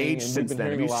such a thing? Aged since then.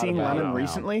 Have you seen Lemon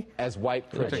recently? As white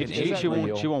privilege.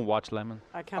 She won't watch Lemon.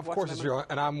 I can't Of course it's real,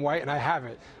 and I'm white, and I have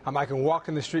it. I can walk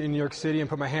in the street in New York City and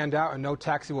put my hand out, and no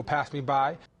taxi will pass me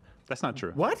by. That's not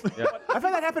true. What? Yeah. I've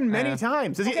had that happen many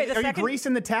times. Are you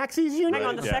greasing the taxis? Hang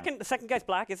on, the second guy's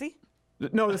black, is he?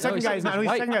 No, the second guy is not. The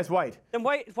second guy's white. Then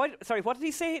sorry, what did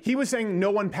he say? He was saying no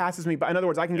one passes me by. In other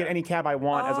words, I can get any cab I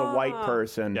want as a white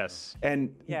person. Yes.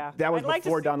 And that was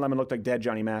before Don Lemon looked like dead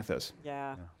Johnny Mathis.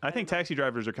 Yeah. I think taxi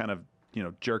drivers are kind of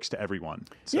jerks to everyone.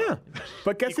 So. Yeah.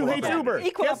 But guess who hates Uber?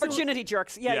 Equal opportunity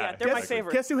jerks. Yeah. They're my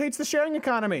favorite. Guess who hates the sharing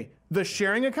economy? The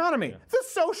sharing economy. The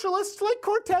socialists like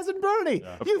Cortez and Bernie.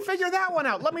 You figure that one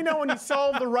out. Let me know when you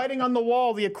solve the writing on the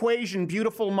wall, the equation,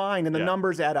 beautiful mind, and the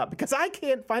numbers add up. Because I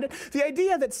can't find it. The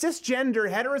idea that cisgender,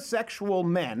 heterosexual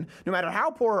men, no matter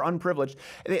how poor or unprivileged,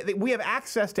 we have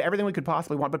access to everything we could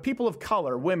possibly want. But people of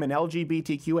color, women,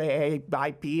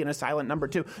 LGBTQAAIP, and a silent number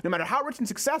two, no matter how rich and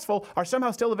successful, are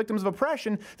somehow still the victims of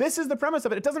oppression. This is the premise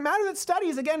of it. It doesn't matter that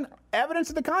studies, again, evidence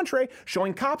to the contrary,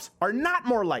 showing cops are not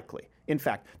more likely, in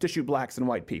fact, to shoot blacks than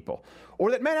white people.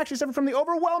 Or that men actually suffer from the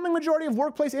overwhelming majority of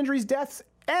workplace injuries, deaths,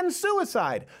 and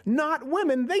suicide. Not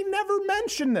women. They never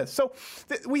mention this. So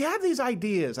we have these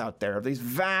ideas out there of these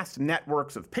vast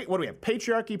networks of, what do we have?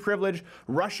 Patriarchy, privilege,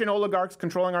 Russian oligarchs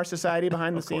controlling our society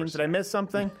behind the scenes. Did I miss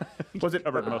something? Was it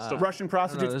Russian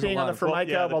prostitutes peeing on the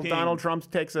Formica while Donald Trump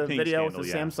takes a video with the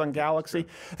Samsung Galaxy?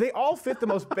 They all fit the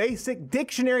most basic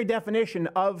dictionary definition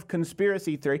of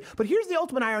conspiracy theory. But here's the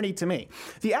ultimate irony to me.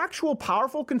 The actual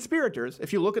powerful conspirators,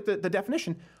 if you look at the definition,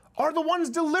 are the ones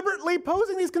deliberately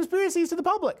posing these conspiracies to the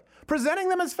public, presenting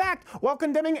them as fact while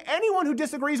condemning anyone who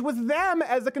disagrees with them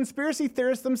as the conspiracy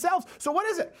theorists themselves. So what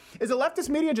is it? Is the leftist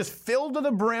media just filled to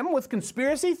the brim with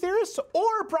conspiracy theorists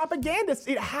or propagandists?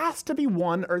 It has to be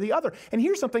one or the other. And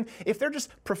here's something, if they're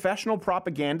just professional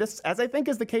propagandists, as I think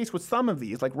is the case with some of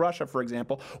these, like Russia, for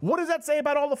example, what does that say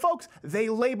about all the folks they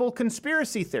label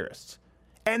conspiracy theorists?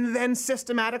 and then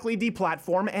systematically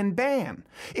deplatform and ban?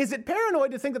 Is it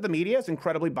paranoid to think that the media is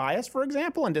incredibly biased, for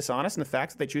example, and dishonest in the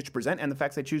facts that they choose to present and the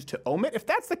facts they choose to omit? If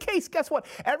that's the case, guess what?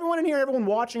 Everyone in here, everyone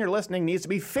watching or listening needs to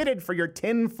be fitted for your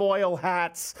tinfoil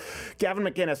hats. Gavin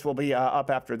McInnes will be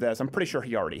up after this. I'm pretty sure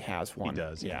he already has one. He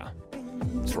does. Yeah.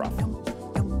 It's rough.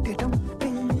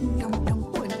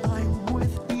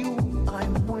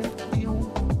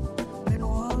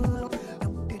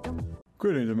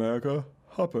 Greetings, America.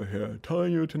 Hopper here,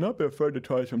 telling you to not be afraid to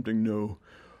try something new.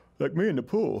 Like me in the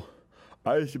pool.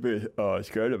 I used to be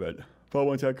scared of it. But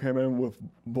once I came in with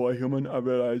Boy Human, I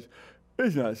realized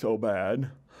it's not so bad.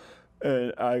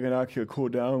 And I can actually cool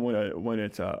down when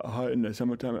it's hot in the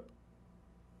summertime.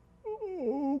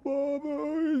 Oh,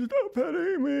 Baba, stop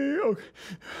petting me. Okay.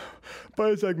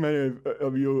 But it's like many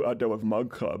of you out there with Mug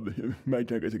Club. You may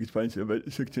think it's expensive, but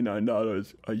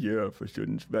 $69 a year for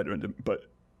students, veterans, but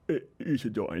you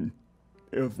should join.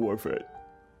 It's worth it.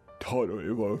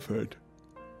 Totally worth it.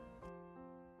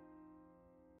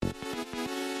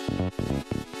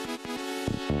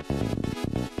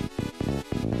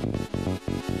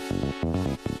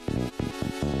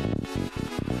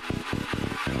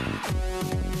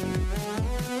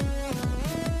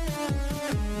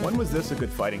 When was this a good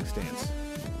fighting stance?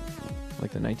 Like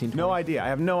the 1920s? No idea. I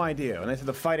have no idea. When they said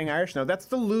the fighting Irish, no, that's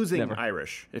the losing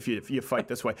Irish. If you fight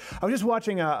this way, I was just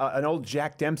watching an old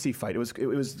Jack Dempsey fight. It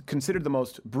was considered the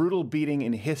most brutal beating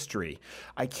in history.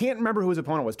 I can't remember who his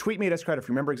opponent was. Tweet me at Credit if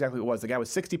you remember exactly who it was. The guy was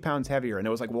 60 pounds heavier, and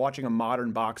it was like watching a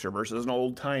modern boxer versus an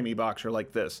old timey boxer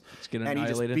like this. And he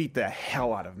just beat the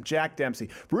hell out of him. Jack Dempsey,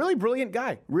 really brilliant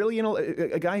guy. Really,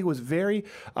 a guy who was very.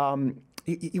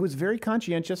 He was very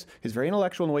conscientious. He's very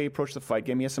intellectual in the way he approached the fight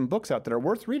game. He has some books out that are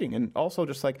worth reading. And also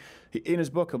just like in his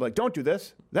book, he'll be like, don't do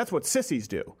this. That's what sissies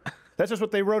do. That's just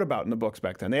what they wrote about in the books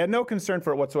back then. They had no concern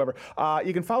for it whatsoever.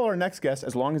 You can follow our next guest,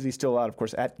 as long as he's still out, of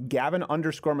course, at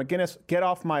Gavin_McInnes. Get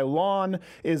Off My Lawn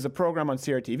is a program on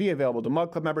CRTV available to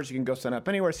Mug Club members. You can go sign up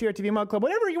anywhere. CRTV, Mug Club,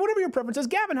 whatever your preference is.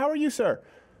 Gavin, how are you, sir?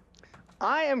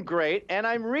 I am great, and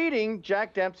I'm reading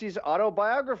Jack Dempsey's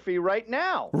autobiography right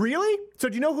now. Really? So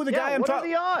do you know who the guy I'm talking?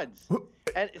 What are the odds?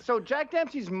 And so Jack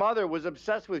Dempsey's mother was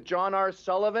obsessed with John R.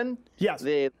 Sullivan,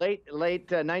 the late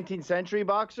 19th century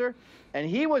boxer, and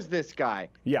he was this guy.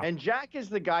 Yeah. And Jack is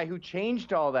the guy who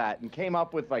changed all that and came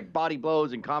up with like body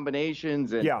blows and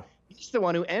combinations. And he's the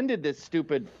one who ended this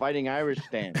stupid fighting Irish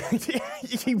stand.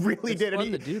 He really did.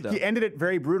 And he ended it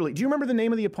very brutally. Do you remember the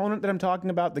name of the opponent that I'm talking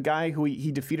about? The guy who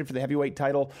he defeated for the heavyweight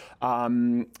title?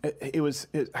 I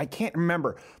can't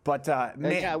remember, but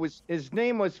man. His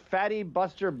name was Fatty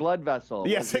Buster Blood Vessel.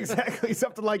 Yes, exactly,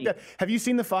 something like that. Have you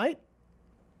seen the fight?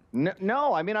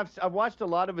 No, I mean I've watched a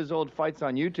lot of his old fights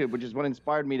on YouTube, which is what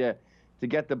inspired me to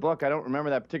get the book. I don't remember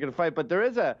that particular fight, but there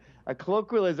is a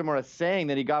colloquialism or a saying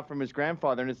that he got from his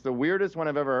grandfather, and it's the weirdest one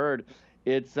I've ever heard.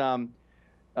 It's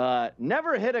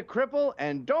never hit a cripple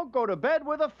and don't go to bed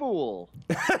with a fool.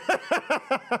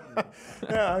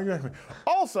 Yeah, exactly.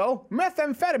 Also,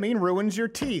 methamphetamine ruins your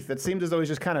teeth. It seems as though he's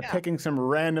just kind of picking some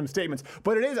random statements.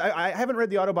 But it is, I haven't read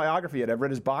the autobiography yet. I've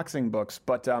read his boxing books,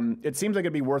 but it seems like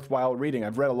it'd be worthwhile reading.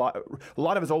 I've read a lot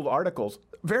of his old articles.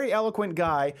 Very eloquent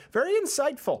guy, very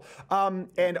insightful. Have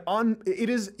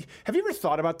you ever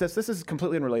thought about this? This is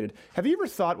completely unrelated. Have you ever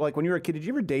thought, like when you were a kid, did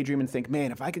you ever daydream and think,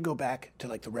 man, if I could go back to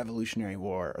like the Revolutionary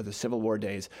War or the Civil War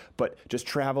days, but just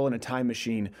travel in a time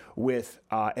machine with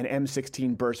an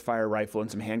M16 burst fire rifle and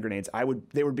some hand grenades,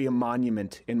 there would be a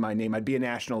monument in my name. I'd be a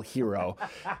national hero.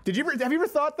 Have you ever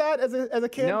thought that as a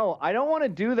kid? No, I don't want to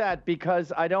do that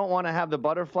because I don't want to have the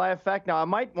butterfly effect. Now, I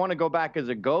might want to go back as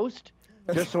a ghost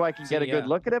just so I can get a good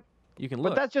look at it. You can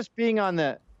look. But that's just being on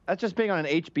an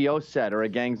HBO set or a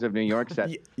Gangs of New York set.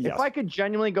 Yes. If I could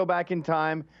genuinely go back in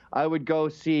time, I would go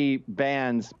see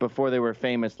bands before they were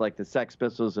famous, like the Sex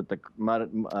Pistols at the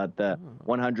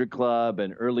 100 Club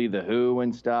and early The Who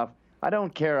and stuff. I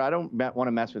don't care. I don't want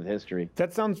to mess with history.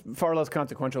 That sounds far less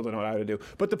consequential than what I would do.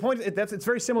 But the point is, it's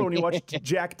very similar when you watch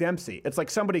Jack Dempsey. It's like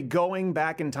somebody going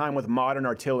back in time with modern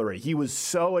artillery. He was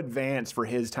so advanced for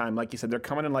his time. Like you said, they're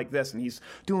coming in like this, and he's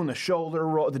doing the shoulder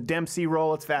roll, the Dempsey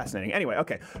roll. It's fascinating. Anyway,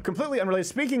 okay, completely unrelated.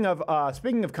 Speaking of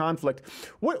conflict,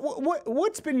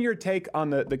 what's been your take on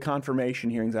the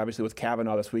confirmation hearings? Obviously, with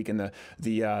Kavanaugh this week and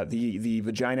the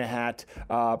vagina hat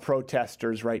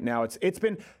protesters right now.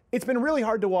 It's been really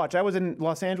hard to watch. I was in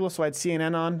Los Angeles, so I had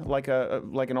CNN on like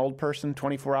an old person,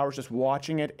 24 hours just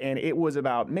watching it, and it was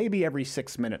about maybe every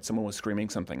 6 minutes someone was screaming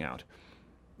something out.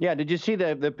 Yeah, did you see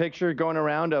the picture going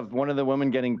around of one of the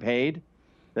women getting paid?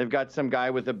 They've got some guy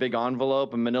with a big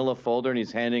envelope, a manila folder, and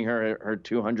he's handing her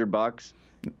 $200.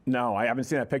 No, I haven't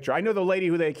seen that picture. I know the lady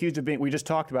who they accused of being, we just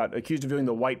talked about, accused of doing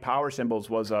the white power symbols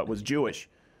was Jewish.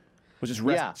 She was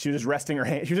just resting her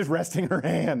hand. She was just resting her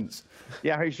hands.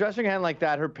 Yeah, she's resting her hand like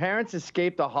that. Her parents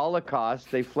escaped the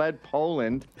Holocaust. They fled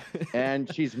Poland,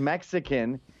 and she's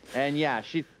Mexican. And yeah,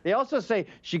 they also say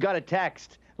she got a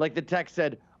text. Like the text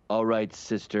said, "All right,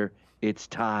 sister, it's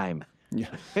time." Yeah.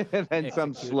 And then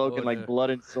some slogan like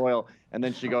 "blood and soil," and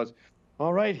then she goes,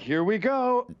 "All right, here we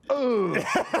go." Ooh.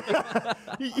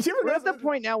 We're at the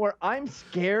point now where I'm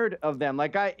scared of them.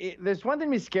 Like there's one thing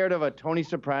to be scared of, a Tony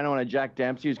Soprano and a Jack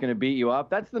Dempsey who's going to beat you up.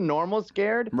 That's the normal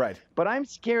scared. Right. But I'm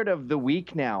scared of the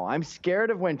weak now. I'm scared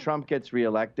of when Trump gets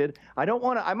reelected. I don't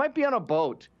want to. I might be on a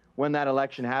boat when that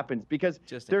election happens because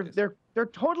they're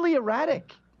totally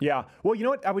erratic. Yeah. Well, you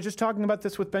know what? I was just talking about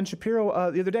this with Ben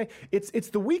Shapiro the other day. It's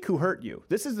the weak who hurt you.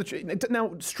 This is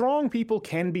now, strong people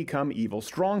can become evil.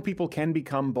 Strong people can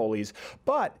become bullies.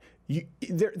 But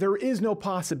there is no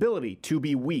possibility to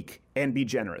be weak and be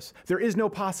generous. There is no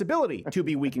possibility to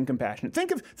be weak and compassionate.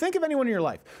 Think of anyone in your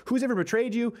life who's ever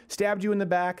betrayed you, stabbed you in the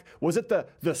back. Was it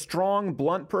the strong,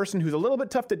 blunt person who's a little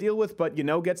bit tough to deal with, but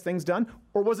gets things done?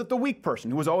 Or was it the weak person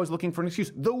who was always looking for an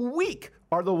excuse? The weak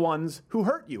are the ones who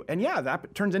hurt you. And yeah,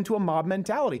 that turns into a mob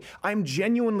mentality. I'm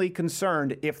genuinely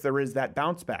concerned if there is that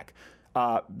bounce back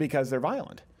because they're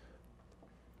violent.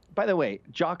 By the way,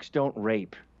 jocks don't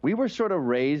rape. We were sort of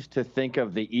raised to think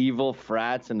of the evil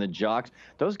frats and the jocks.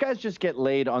 Those guys just get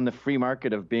laid on the free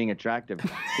market of being attractive.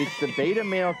 It's the beta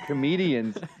male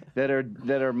comedians that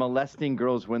are molesting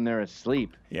girls when they're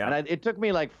asleep. Yeah. And it took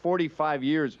me like 45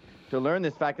 years to learn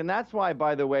this fact. And that's why,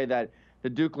 by the way, that the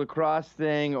Duke lacrosse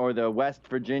thing or the West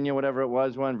Virginia, whatever it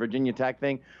was, Virginia Tech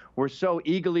thing, were so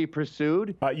eagerly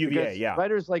pursued. UVA, yeah.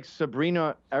 Writers like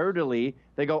Sabrina Erdely,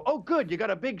 they go, "Oh, good, you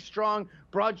got a big, strong,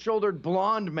 broad-shouldered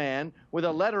blonde man with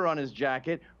a letter on his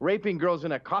jacket raping girls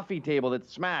in a coffee table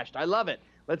that's smashed. I love it.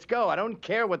 Let's go. I don't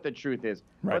care what the truth is."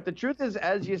 Right. But the truth is,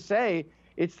 as you say,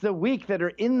 it's the weak that are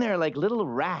in there like little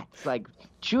rats, like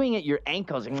chewing at your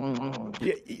ankles.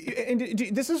 Yeah, and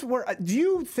this is where, do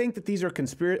you think that these are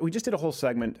conspiracy? We just did a whole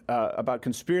segment about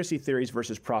conspiracy theories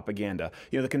versus propaganda.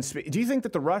 Do you think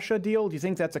that the Russia deal, do you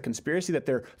think that's a conspiracy that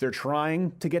they're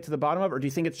trying to get to the bottom of, or do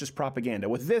you think it's just propaganda?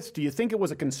 With this, do you think it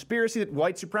was a conspiracy, that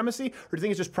white supremacy, or do you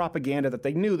think it's just propaganda that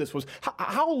they knew this was?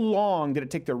 How long did it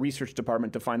take their research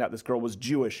department to find out this girl was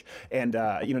Jewish and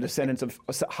descendants of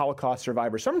Holocaust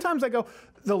survivors? Sometimes I go,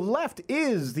 the left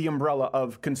is the umbrella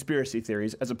of conspiracy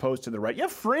theories as opposed to the right. You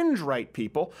have fringe right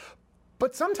people,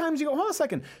 but sometimes you go, hold on a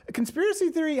second. A conspiracy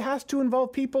theory has to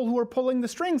involve people who are pulling the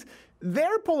strings.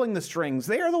 They're pulling the strings.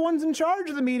 They are the ones in charge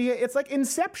of the media. It's like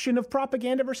inception of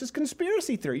propaganda versus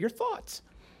conspiracy theory. Your thoughts?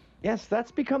 Yes,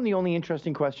 that's become the only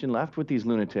interesting question left with these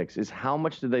lunatics, is how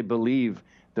much do they believe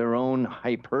their own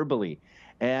hyperbole?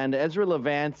 And Ezra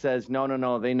Levant says,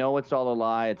 no, they know it's all a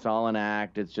lie. It's all an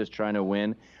act. It's just trying to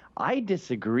win. I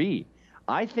disagree.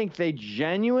 I think they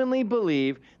genuinely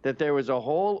believe that there was a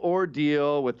whole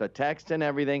ordeal with the text and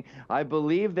everything. I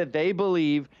believe that they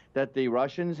believe that the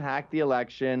Russians hacked the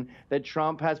election, that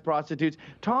Trump has prostitutes.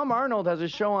 Tom Arnold has a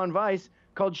show on Vice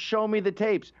called Show Me the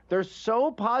Tapes. They're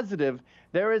so positive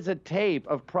there is a tape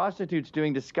of prostitutes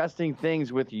doing disgusting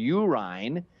things with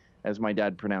urine, as my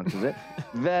dad pronounces it,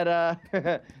 that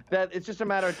it's just a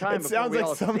matter of time before we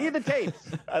all see the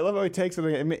tapes. I love how he takes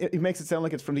something, it makes it sound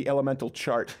like it's from the elemental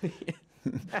chart.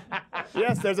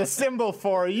 Yes, there's a symbol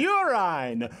for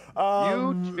urine.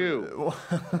 You too.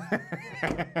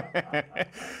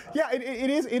 Yeah, it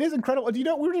is incredible. We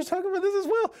were just talking about this as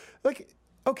well. Like,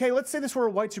 okay, let's say this were a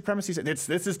white supremacy. This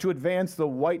is to advance the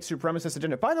white supremacist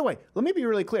agenda. By the way, let me be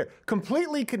really clear.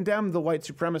 Completely condemn the white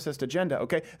supremacist agenda,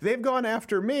 okay? They've gone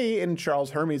after me, and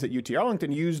Charles Hermes at UT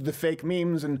Arlington used the fake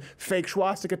memes and fake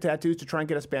swastika tattoos to try and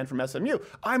get us banned from SMU.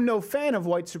 I'm no fan of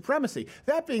white supremacy.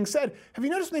 That being said, have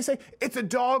you noticed when they say it's a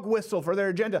dog whistle for their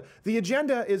agenda? The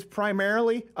agenda is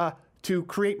primarily to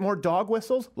create more dog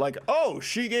whistles, like, oh,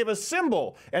 she gave a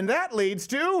symbol, and that leads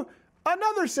to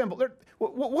another symbol.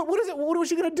 What is it? What was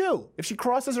she going to do? If she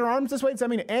crosses her arms this way, does that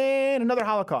mean, and another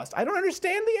Holocaust? I don't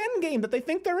understand the end game that they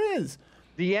think there is.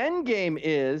 The end game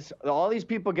is all these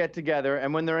people get together,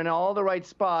 and when they're in all the right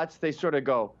spots, they sort of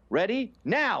go, ready?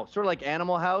 Now! Sort of like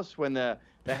Animal House when the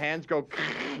hands go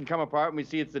and come apart and we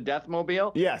see it's the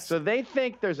Deathmobile. Yes. So they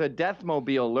think there's a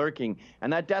Deathmobile lurking,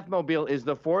 and that Deathmobile is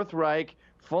the Fourth Reich,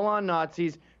 full-on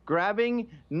Nazis, grabbing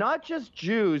not just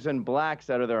Jews and blacks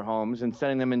out of their homes and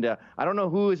sending them into, I don't know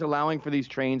who is allowing for these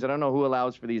trains, I don't know who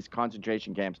allows for these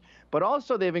concentration camps, but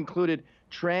also they've included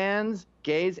trans,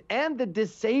 gays, and the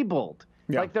disabled.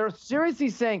 Yeah. Like they're seriously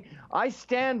saying, I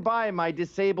stand by my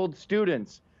disabled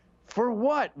students. For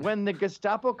what? When the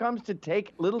Gestapo comes to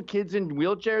take little kids in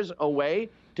wheelchairs away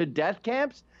to death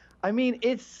camps? I mean,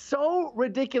 it's so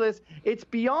ridiculous. It's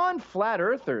beyond flat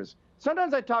earthers.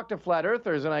 Sometimes I talk to flat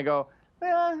earthers and I go,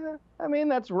 well, I mean,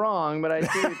 that's wrong, but I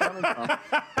see where you're coming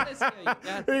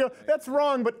from. There you go. That's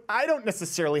wrong, but I don't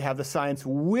necessarily have the science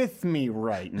with me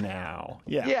right now.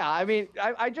 Yeah. Yeah, I mean,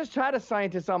 I just had a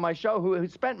scientist on my show who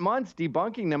spent months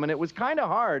debunking them, and it was kind of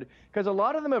hard because a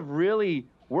lot of them have really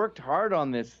worked hard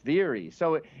on this theory.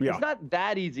 So it's not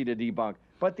that easy to debunk.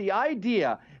 But the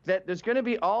idea that there's going to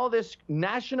be all this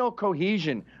national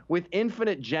cohesion with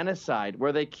infinite genocide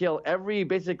where they kill every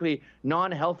basically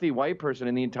non-healthy white person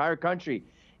in the entire country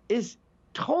is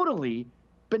totally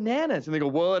bananas. And they go,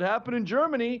 well, it happened in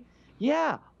Germany.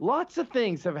 Yeah, lots of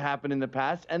things have happened in the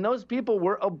past, and those people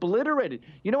were obliterated.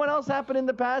 You know what else happened in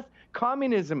the past?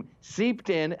 Communism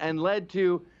seeped in and led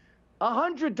to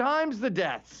 100 times the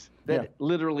deaths that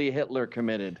literally Hitler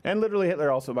committed. And literally Hitler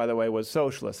also, by the way, was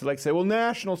socialist. They like to say, well,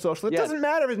 National Socialist. It doesn't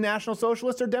matter if it's National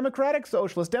Socialist or Democratic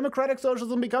Socialist. Democratic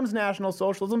Socialism becomes National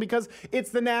Socialism because it's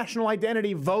the national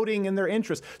identity voting in their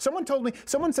interest. Someone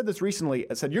said this recently,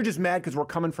 said, you're just mad because we're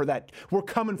coming for that. We're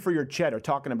coming for your cheddar,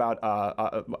 talking about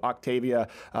Octavia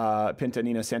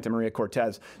Pintanina Santa Maria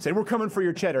Cortez, saying, we're coming for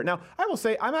your cheddar. Now, I will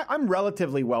say, I'm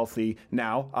relatively wealthy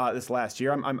now this last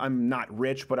year. I'm not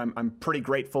rich, but I'm pretty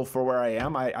grateful for where I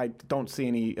am. I don't see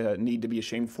any need to be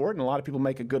ashamed for it, and a lot of people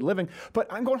make a good living. But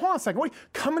I'm going, hold on a second, wait,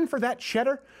 coming for that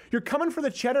cheddar? You're coming for the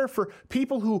cheddar for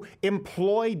people who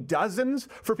employ dozens,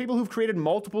 for people who've created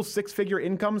multiple six-figure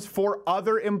incomes for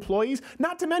other employees?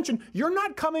 Not to mention, you're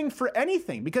not coming for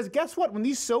anything, because guess what? When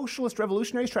these socialist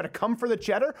revolutionaries try to come for the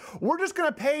cheddar, we're just going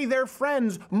to pay their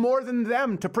friends more than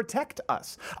them to protect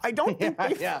us. I don't think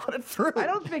they thought it through. I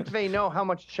don't think they know how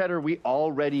much cheddar we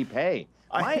already pay.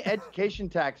 My education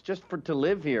tax just to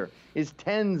live here is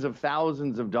tens of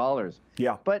thousands of dollars.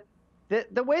 Yeah. But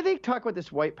the way they talk about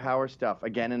this white power stuff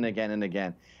again and again and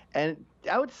again, and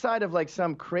outside of like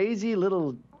some crazy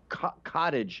little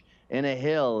cottage in a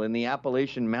hill in the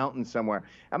Appalachian Mountains somewhere.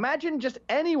 Imagine just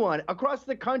anyone across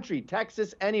the country,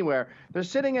 Texas, anywhere. They're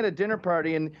sitting at a dinner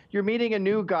party and you're meeting a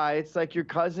new guy. It's like your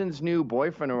cousin's new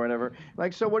boyfriend or whatever.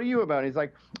 Like, so what are you about? And he's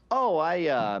like, oh,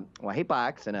 I hate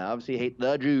blacks and I obviously hate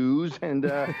the Jews. And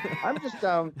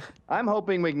I'm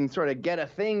hoping we can sort of get a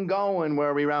thing going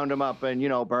where we round them up and,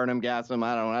 burn them, gas them.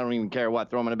 I don't even care what,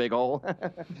 throw them in a big hole.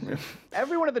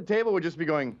 Everyone at the table would just be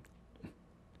going,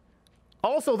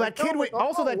 Also, that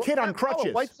kid on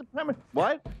crutches. White supremacy.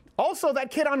 What? Also, that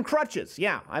kid on crutches.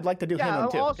 Yeah, I'd like to do him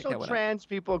too. Also trans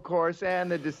people, of course, and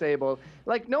the disabled.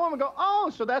 Like, no one would go,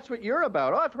 oh, so that's what you're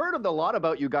about. Oh, I've heard a lot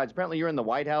about you guys. Apparently, you're in the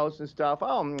White House and stuff.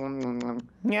 Oh,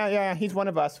 Yeah, he's one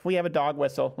of us. We have a dog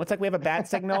whistle. It's like we have a bat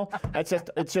signal.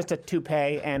 It's just a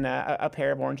toupee and a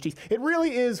pair of orange teeth. It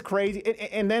really is crazy.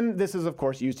 And then this is, of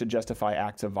course, used to justify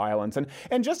acts of violence.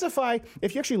 And justify,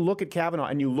 if you actually look at Kavanaugh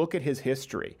and you look at his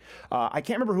history, I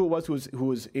can't remember who it was who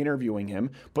was interviewing him,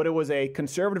 but it was a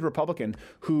conservative Republican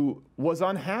who was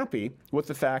unhappy with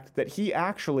the fact that he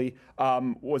actually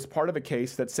was part of a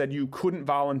case that said you couldn't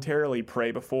voluntarily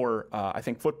pray before, I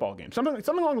think, football games. Something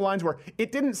along the lines where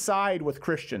it didn't side with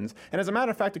Christians. And as a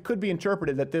matter of fact, it could be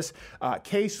interpreted that this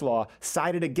case law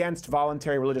sided against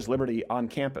voluntary religious liberty on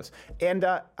campus. And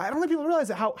I don't think people realize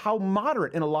how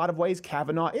moderate in a lot of ways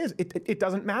Kavanaugh is. It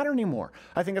doesn't matter anymore.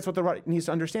 I think that's what the right needs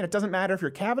to understand. It doesn't matter if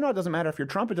you're Kavanaugh. It doesn't matter if you're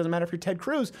Trump. It doesn't matter if you're Ted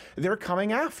Cruz. They're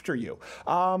coming after you.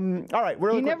 All right.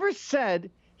 He never said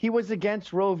he was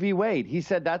against Roe v. Wade. He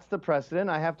said, that's the precedent.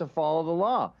 I have to follow the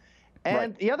law.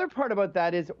 And the other part about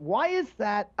that is, why is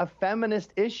that a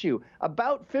feminist issue?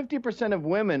 About 50% of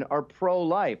women are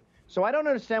pro-life. So I don't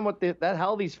understand what the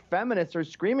hell these feminists are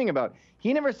screaming about.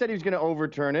 He never said he was going to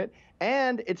overturn it.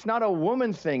 And it's not a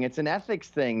woman thing. It's an ethics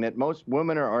thing that most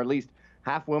women are, or at least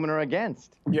half women, are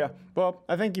against. Yeah. Well,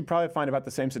 I think you probably find about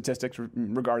the same statistics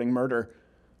regarding murder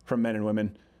from men and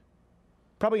women.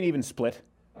 Probably an even split.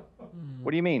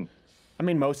 What do you mean? I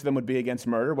mean, most of them would be against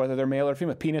murder, whether they're male or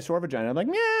female, penis or vagina. I'm like,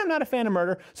 I'm not a fan of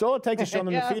murder. So all it takes is showing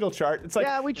them the fetal chart. It's like,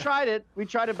 yeah, we tried it. We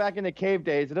tried it back in the cave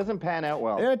days. It doesn't pan out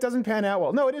well. Yeah, it doesn't pan out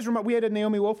well. No, it is remote. We had a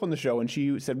Naomi Wolf on the show, and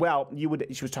she said, she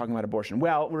was talking about abortion.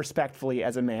 Well, respectfully,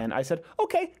 as a man, I said,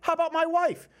 okay, how about my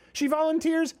wife? She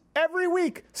volunteers every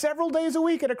week, several days a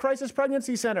week at a crisis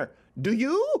pregnancy center. Do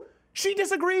you? She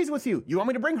disagrees with you. You want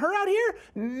me to bring her out here?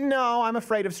 No, I'm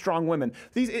afraid of strong women.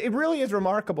 It really is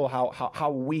remarkable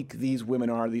how weak these women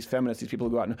are, these feminists, these people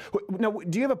who go out. Now,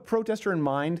 do you have a protester in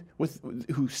mind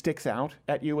who sticks out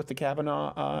at you with the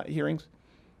Kavanaugh hearings?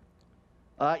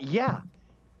 Yeah.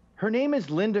 Her name is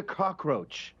Linda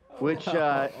Cockroach. which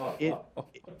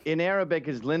in Arabic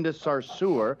is Linda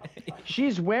Sarsour.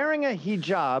 She's wearing a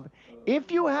hijab.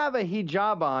 If you have a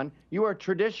hijab on, you are a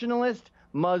traditionalist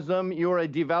Muslim, you're a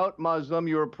devout Muslim,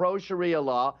 you're pro-Sharia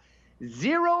law.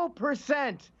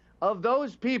 0% of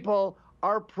those people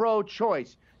are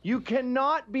pro-choice. You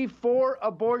cannot be for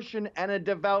abortion and a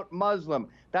devout Muslim.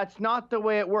 That's not the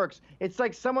way it works. It's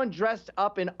like someone dressed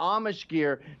up in Amish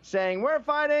gear saying, we're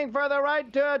fighting for the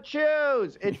right to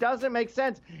choose. It doesn't make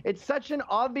sense. It's such an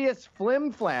obvious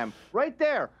flim-flam. Right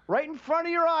there, right in front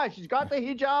of your eyes. She's got the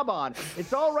hijab on.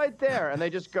 It's all right there. And they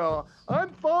just go, I'm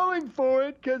falling for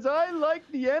it because I like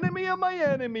the enemy of my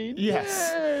enemy.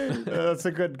 Yes. That's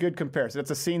a good comparison.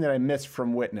 That's a scene that I missed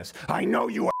from Witness. I know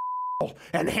you are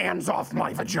and hands off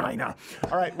my vagina.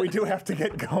 All right, we do have to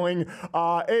get going.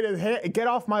 It is get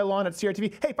off my lawn at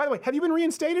CRTV. Hey, by the way, have you been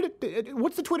reinstated?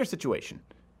 What's the Twitter situation?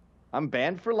 I'm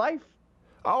banned for life.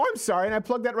 Oh, I'm sorry, and I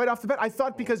plugged that right off the bat. I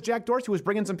thought because Jack Dorsey was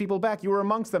bringing some people back, you were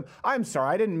amongst them. I'm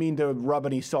sorry, I didn't mean to rub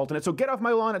any salt in it. So get off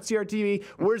my lawn at CRTV.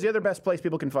 Where's the other best place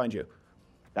people can find you?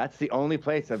 That's the only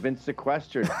place I've been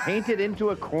sequestered, painted into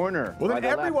a corner. Well, then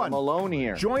everyone, I'm alone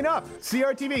here. Join up.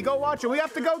 CRTV, go watch it. We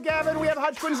have to go, Gavin. We have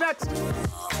HodgeTwins next.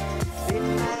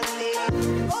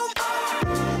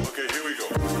 Okay, here we go.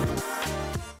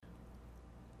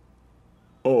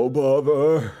 Oh,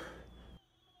 bother.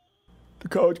 The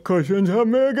couch cushions have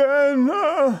me again.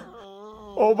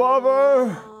 Oh,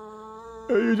 bother.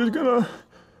 Are you just gonna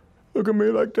look at me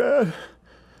like that?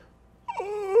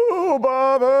 Oh,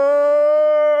 bother.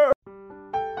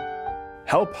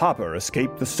 Help Hopper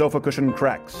escape the sofa cushion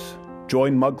cracks.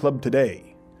 Join Mug Club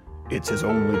today. It's his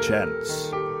only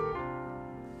chance.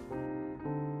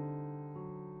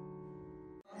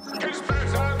 It's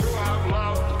better to have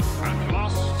loved and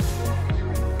lost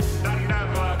than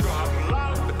never to have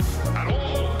loved at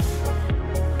all.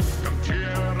 Come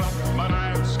cheer up my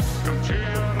nights, come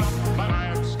cheer up my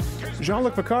nights.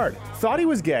 Jean-Luc Picard thought he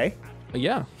was gay.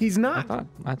 Yeah. He's not.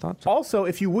 I thought so. Also,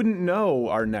 if you wouldn't know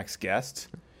our next guest,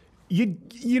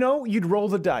 you'd roll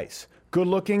the dice.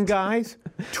 Good-looking guys,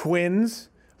 twins.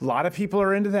 A lot of people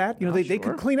are into that. They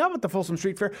could clean up at the Folsom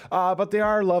Street Fair, but they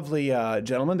are lovely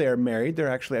gentlemen. They are married. They're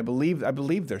actually, I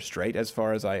believe they're straight, as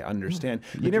far as I understand.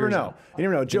 You never know.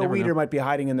 Joe Weider might be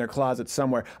hiding in their closet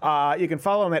somewhere. You can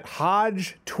follow them at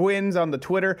HodgeTwins on the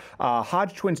Twitter.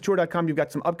 HodgeTwinsTour.com. You've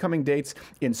got some upcoming dates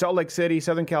in Salt Lake City,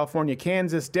 Southern California,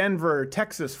 Kansas, Denver,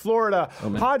 Texas, Florida.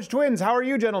 HodgeTwins, how are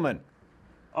you, gentlemen?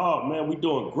 Oh, man, we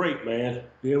doing great, man.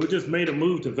 Yeah, we just made a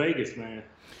move to Vegas, man.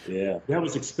 Yeah, that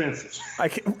was expensive. I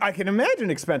can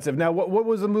imagine expensive. Now, what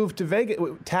was the move to Vegas?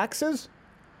 Taxes?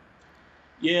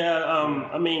 Yeah,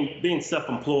 I mean, being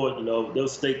self-employed,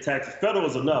 those state taxes. Federal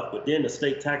is enough, but then the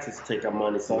state taxes take our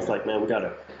money. So it's like, man, we got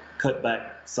to cut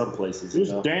back some places. This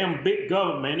damn big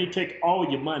government, man, they take all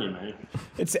your money, man.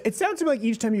 It sounds to me like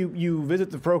each time you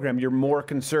visit the program, you're more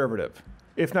conservative,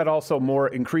 if not also more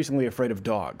increasingly afraid of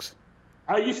dogs.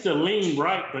 I used to lean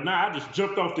right, but now I just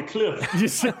jumped off the cliff.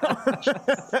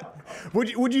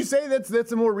 Would you say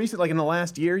that's a more recent, like in the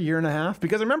last year and a half?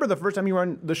 Because I remember the first time you were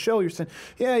on the show, you were saying,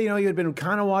 yeah, you had been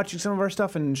kind of watching some of our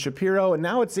stuff in Shapiro, and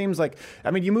now it seems like,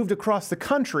 you moved across the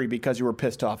country because you were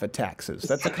pissed off at taxes.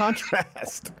 That's a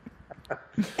contrast.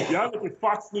 Yeah, I look at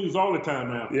Fox News all the time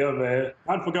now. Yeah, man.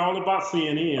 I forgot all about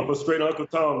CNN. I'm a straight Uncle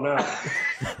Tom now.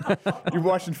 You're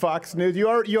watching Fox News. You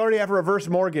already have a reverse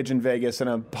mortgage in Vegas and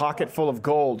a pocket full of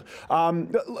gold.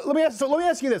 Let me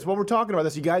ask you this. While we're talking about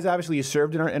this, you guys obviously you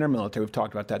served in our military. We've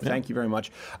talked about that. Yeah. Thank you very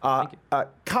much.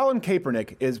 Colin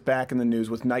Kaepernick is back in the news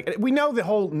with Nike. We know the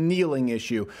whole kneeling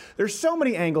issue. There's so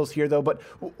many angles here, though. But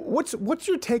what's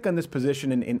your take on this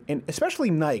position, in especially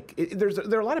Nike? There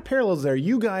are a lot of parallels there.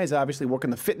 You guys obviously work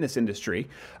in the fitness industry.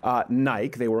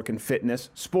 Nike, they work in fitness,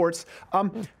 sports.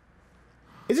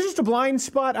 Is it just a blind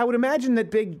spot? I would imagine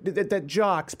that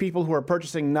jocks, people who are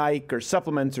purchasing Nike or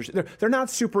supplements, they're not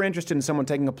super interested in someone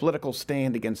taking a political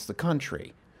stand against the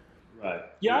country. Right.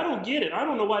 Yeah, I don't get it. I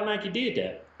don't know why Nike did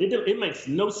that. It makes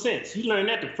no sense. You learn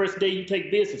that the first day you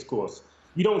take business course.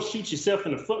 You don't shoot yourself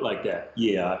in the foot like that.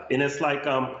 Yeah, and it's like,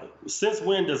 since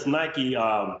when does Nike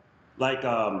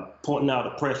pointing out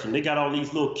oppression? They got all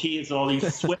these little kids and all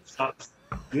these sweatshops.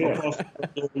 Yeah.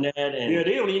 Doing that, and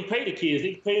they don't even pay the kids.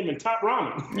 They pay them in top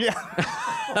ramen.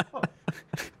 Yeah.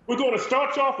 We're going to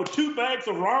start you off with 2 bags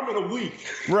of ramen a week.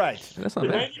 Right. That's not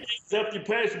bad. 90 days after you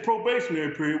pass your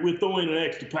probationary period, we'll throw in an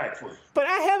extra pack for you. But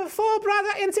I have a full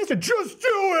brother and sister. Just do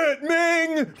it,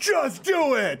 Ming. Just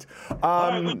do it.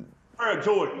 All right, wear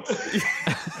Jordans.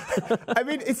 I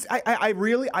mean,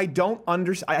 I don't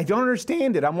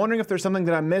understand it. I'm wondering if there's something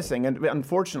that I'm missing. And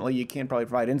unfortunately, you can't probably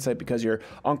provide insight because you're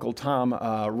Uncle Tom,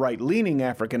 right-leaning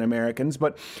African Americans.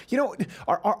 But, you know,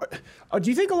 do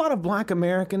you think a lot of black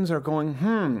Americans are going,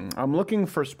 I'm looking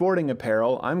for sporting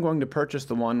apparel. I'm going to purchase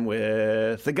the one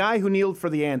with the guy who kneeled for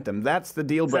the anthem. That's the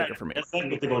deal breaker for me. That's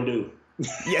exactly what they're going to do.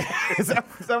 Yeah, is that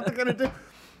what they're going to do?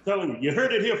 Telling you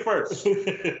heard it here first.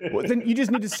 Well, then you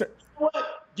just need to start.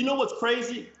 You know what's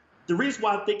crazy? The reason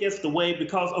why I think it's the way,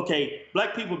 because, okay,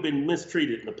 black people have been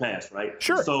mistreated in the past, right?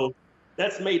 Sure. So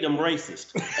that's made them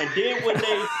racist. And then when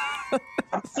they,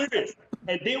 I'm serious,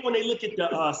 and then when they look at the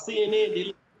CNN, they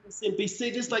look at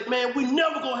MSNBC, just like, man, we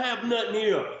never gonna have nothing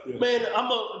here. Yeah. Man, I'm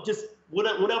gonna just,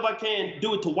 whatever I can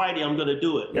do it to Whitey, I'm gonna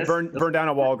do it. Burn down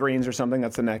a Walgreens or something.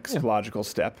 That's the next logical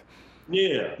step.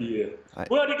 Yeah.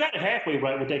 Well, they got it halfway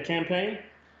right with that campaign.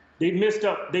 They messed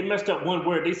up one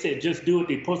word. They said just do it.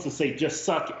 They're supposed to say just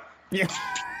suck it. Yeah.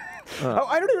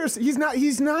 I don't even. He's not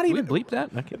even. Bleep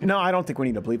that? No, I don't think we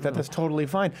need to bleep that. That's totally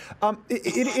fine.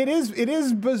 It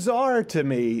is bizarre to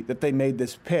me that they made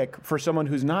this pick for someone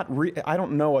who's not. I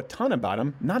don't know a ton about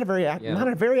him. Not a very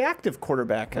active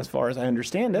quarterback, as far as I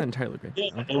understand it. I entirely agree.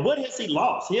 Yeah. And what has he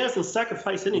lost? He hasn't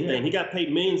sacrificed anything. Yeah. He got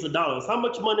paid millions of dollars. How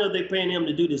much money are they paying him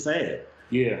to do this ad?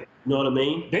 Yeah. You know what I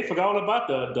mean? They forgot all about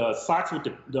the socks with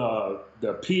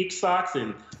the pig socks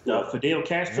and the Fidel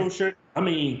Castro shirt. I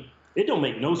mean, it don't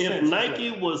make no sense. If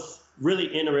Nike was really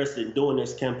interested in doing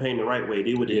this campaign the right way,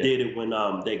 they would have did it when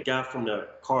that guy from the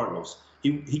Cardinals.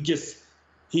 He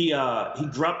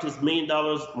dropped his multi-million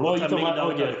dollar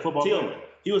football player.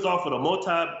 He was offered a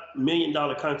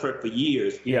multi-million-dollar contract for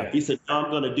years. Yeah. He said,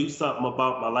 "I'm going to do something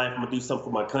about my life. I'm going to do something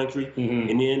for my country,"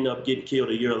 and he ended up getting killed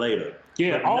a year later.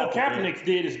 Yeah, all Kaepernick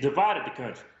did is divided the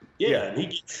country. Yeah, and he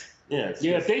gets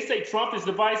if they say Trump is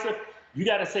divisive, you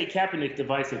got to say Kaepernick's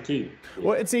divisive too.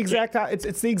 Well, it's the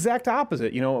exact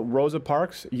opposite. You know, Rosa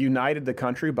Parks united the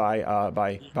country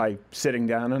by sitting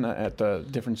down at the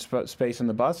different space in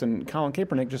the bus, and Colin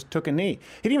Kaepernick just took a knee.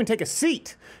 He didn't even take a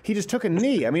seat. He just took a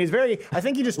knee. I mean, I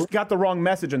think he just got the wrong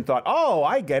message and thought, "Oh,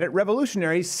 I get it.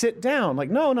 Revolutionaries sit down." Like,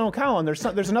 no, Colin. There's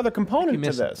another component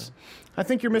to this. I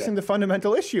think you're missing the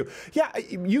fundamental issue. Yeah,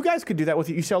 you guys could do that with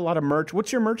you. You sell a lot of merch.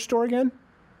 What's your merch store again?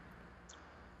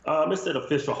 It's at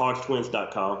official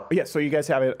HodgeTwins.com. Yeah, so you guys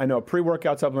have a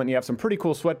pre-workout supplement. You have some pretty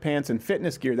cool sweatpants and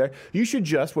fitness gear there.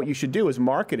 What you should do is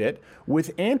market it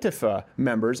with Antifa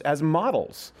members as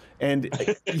models, and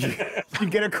you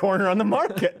get a corner on the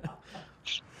market.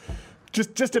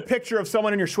 Just a picture of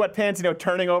someone in your sweatpants,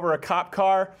 turning over a cop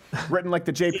car, written like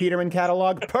the J. Peterman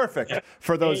catalog. Perfect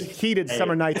for those heated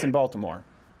summer nights in Baltimore.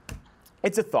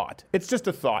 It's a thought. It's just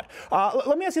a thought.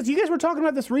 Let me ask you, you guys were talking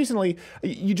about this recently.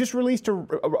 You just released a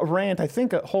rant, I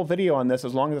think a whole video on this,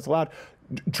 as long as it's allowed.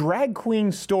 Drag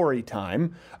queen story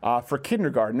time for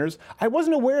kindergartners. I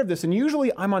wasn't aware of this, and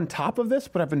usually I'm on top of this,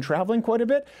 but I've been traveling quite a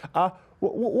bit.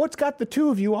 What's got the two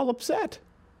of you all upset?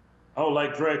 I don't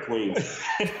like drag queens.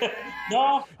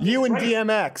 No. You and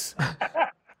DMX.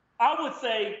 I would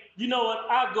say, you know what,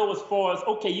 I'll go as far as,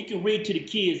 okay, you can read to the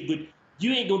kids, but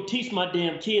you ain't gonna teach my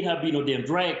damn kid how to be no damn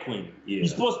drag queen. Yeah. You're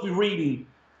supposed to be reading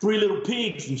Three Little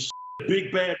Pigs and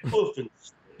Big Bad Wolf. And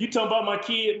you talking about my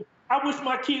kid? I wish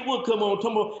my kid would come on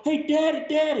talking about, hey,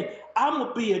 daddy, I'm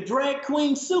gonna be a drag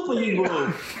queen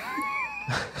superhero.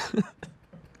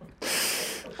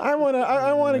 I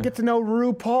want to get to know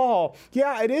RuPaul.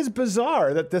 Yeah, it is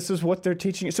bizarre that this is what they're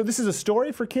teaching you. So this is a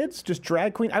story for kids, just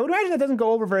drag queen. I would imagine that doesn't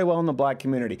go over very well in the black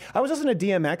community. I was listening to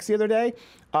DMX the other day.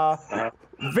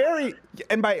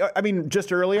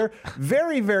 Just earlier,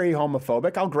 very, very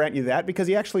homophobic. I'll grant you that, because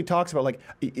he actually talks about, like,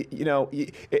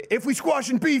 if we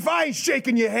squashing beef, I ain't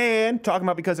shaking your hand. Talking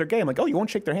about because they're gay. I'm like, oh, you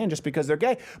won't shake their hand just because they're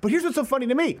gay. But here's what's so funny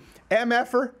to me.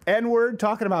 MFer, N-word,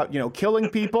 talking about, killing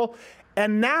people.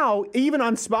 And now, even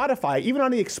on Spotify, even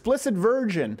on the explicit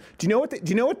version, do you know what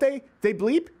they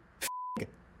bleep?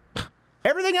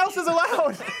 Everything else is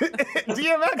allowed.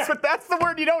 DMX, but that's the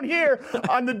word you don't hear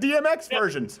on the DMX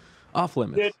versions. Off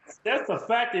limits. That's a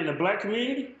fact in the black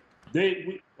community.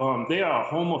 They are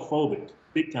homophobic,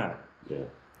 big time. Yeah,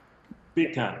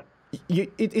 big time.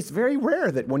 It's very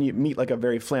rare that when you meet like a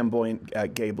very flamboyant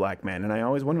gay black man, and I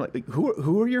always wonder, like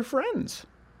who are your friends?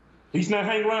 He's not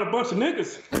hanging around a bunch of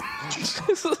niggas.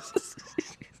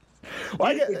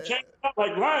 Well,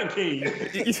 like Lion King.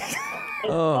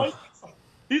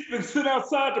 He's been sitting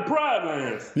outside the Pride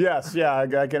Lands. Yes, yeah,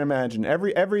 I can imagine.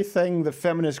 Everything the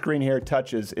feminist green hair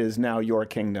touches is now your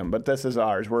kingdom, but this is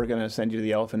ours. We're going to send you to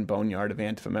the Elephant Boneyard of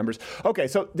Antifa members. Okay,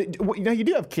 so now you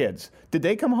do have kids. Did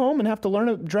they come home and have to learn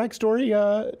a drag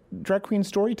queen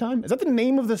story time? Is that the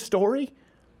name of the story?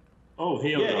 Oh,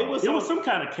 hell no. It was some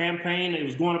kind of campaign. It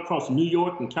was going across New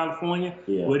York and California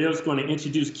where they was going to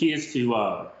introduce kids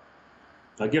to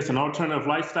I guess an alternative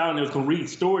lifestyle, and they was gonna read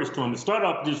stories to them. It started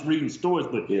off just reading stories,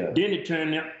 but then it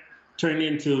turned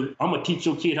into, I'm gonna teach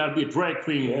your kid how to be a drag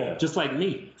queen, just like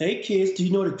me. Hey kids, do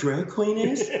you know what a drag queen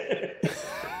is?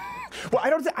 Well,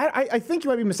 I think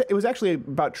you might be mistaken. It was actually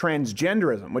about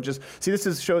transgenderism, which is, see, this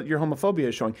is your homophobia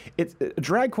is showing. A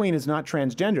drag queen is not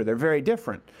transgender. They're very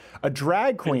different. A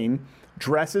drag queen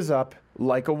dresses up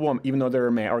like a woman, even though they're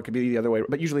a man, or it could be the other way,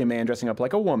 but usually a man dressing up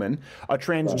like a woman. A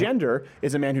transgender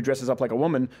is a man who dresses up like a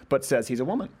woman, but says he's a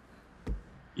woman.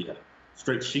 Yeah,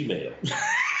 straight she-male.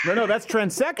 No, that's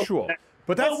transsexual.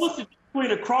 But that's what's the difference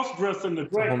between a cross-dress and the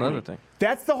drag queen? A whole other thing.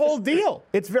 That's the whole deal.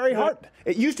 It's very hard.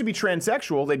 It used to be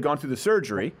transsexual. They'd gone through the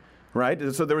surgery, right?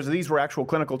 So these were actual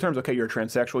clinical terms. Okay, you're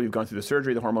transsexual. You've gone through the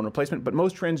surgery, the hormone replacement. But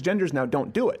most transgenders now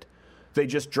don't do it. They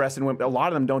just dress in women. A lot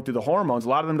of them don't do the hormones. A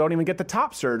lot of them don't even get the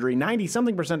top surgery.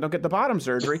 90-something% don't get the bottom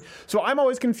surgery. So I'm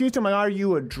always confused. I'm like, are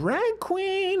you a drag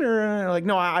queen? Or like,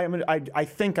 no, I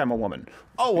think I'm a woman.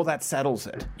 Oh, well, that settles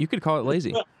it. You could call it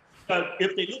lazy.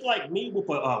 If they look like me with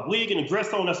a wig and a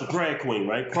dress on, that's a drag queen,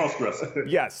 right? Cross-dresser.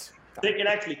 Yes. They can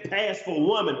actually pass for a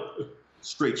woman.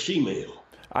 Straight she-male.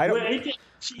 I don't. Well,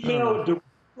 she-male.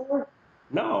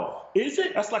 No, is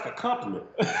it? That's like a compliment.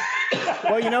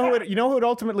 Well, you know who it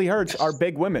ultimately hurts are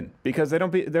big women, because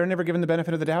they're never given the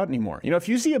benefit of the doubt anymore. You know, if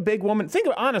you see a big woman, think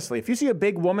of it honestly, if you see a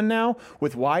big woman now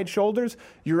with wide shoulders,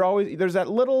 there's that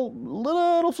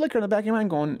little flicker in the back of your mind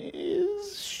going,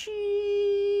 is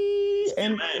she?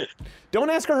 And don't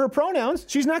ask her pronouns.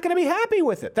 She's not going to be happy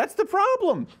with it. That's the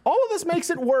problem. All of this makes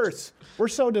it worse. We're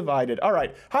so divided. All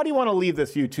right, how do you want to leave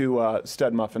this, you two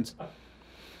stud muffins?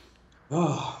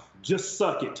 Oh. Just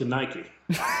suck it to Nike.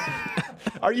 Do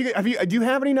you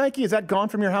have any Nike? Is that gone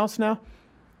from your house now?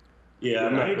 Yeah,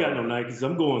 I ain't got no Nikes.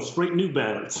 I'm going straight New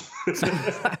Balance.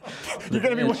 You're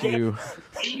gonna be wearing.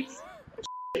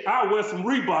 I'll wear some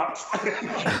Reeboks.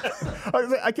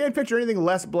 I can't picture anything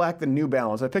less black than New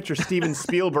Balance. I picture Steven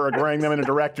Spielberg wearing them in a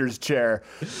director's chair.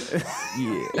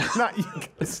 Yeah. Not you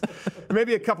guys.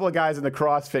 Maybe a couple of guys in the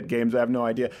CrossFit games. I have no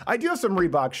idea. I do have some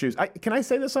Reebok shoes. Can I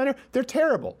say this on here? They're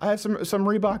terrible. I have some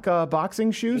Reebok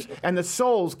boxing shoes, and the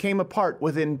soles came apart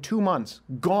within 2 months.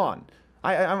 Gone.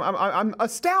 I'm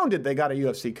astounded they got a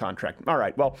UFC contract. All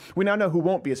right, well, we now know who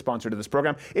won't be a sponsor to this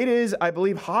program. It is, I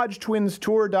believe,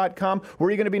 HodgeTwinsTour.com. Where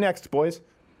are you going to be next, boys?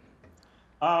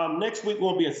 Next week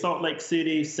we'll be in Salt Lake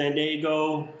City, San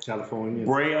Diego, California,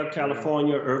 Brea,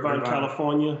 California, Irvine,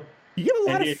 California. You have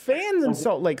a lot of fans in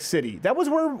Salt Lake City. That was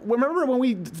where, remember when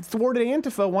we thwarted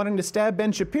Antifa wanting to stab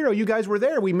Ben Shapiro? You guys were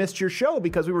there. We missed your show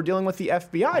because we were dealing with the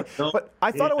FBI. But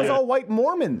I thought it was all white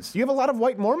Mormons. You have a lot of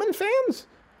white Mormon fans?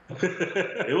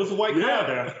 It was a white crowd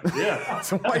there. Yeah.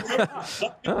 It's a white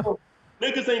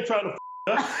Niggas ain't trying to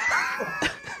us.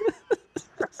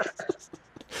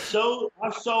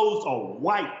 Our shows are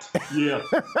white. Yeah.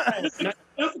 There's a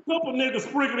couple niggas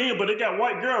sprinkling in, but they got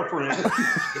white girlfriends.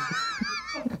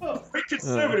 Very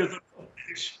conservative.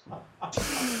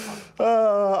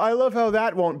 I love how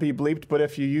that won't be bleeped, but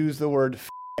if you use the word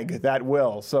that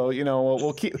will. So,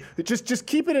 we'll keep just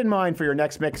keep it in mind for your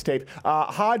next mixtape.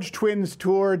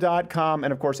 HodgeTwinsTour.com,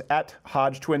 and of course at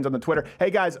HodgeTwins on the Twitter.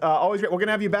 Hey guys, always great. We're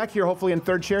gonna have you back here hopefully in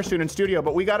third chair soon in studio,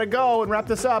 but we gotta go and wrap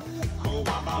this up.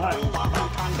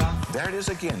 There it is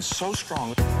again, so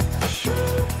strong.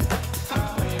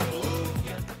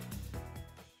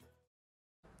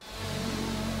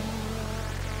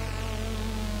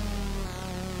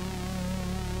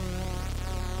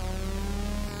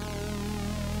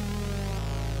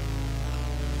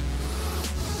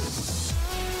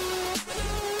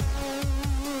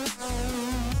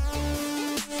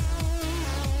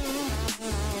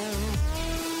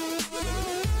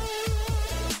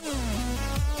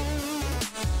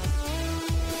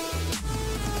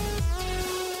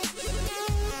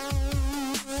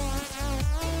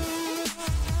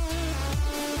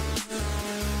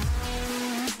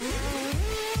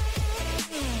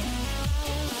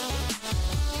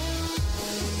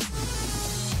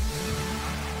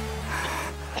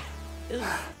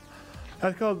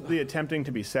 That's called the attempting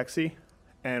to be sexy,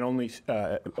 and only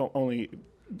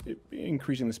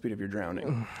increasing the speed of your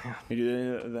drowning. You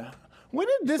do When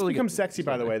did this become sexy,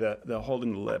 by the way, the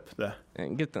holding the lip?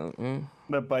 And get the...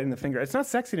 The biting the finger. It's not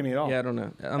sexy to me at all. Yeah, I don't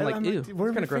know. I'm like, ew.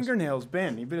 Where have your gross. fingernails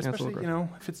been? You've been, especially,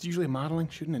 if it's usually modeling,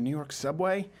 shooting a New York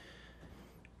subway.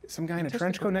 Some guy in a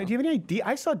trench coat. Do you have any idea?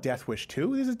 I saw Death Wish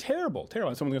 2. This is terrible.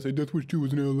 Terrible. Someone's going to say Death Wish 2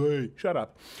 was in L.A. Shut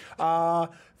up.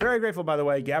 Very grateful, by the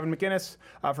way, Gavin McInnes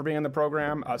for being on the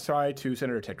program. Sorry to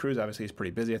Senator Ted Cruz. Obviously, he's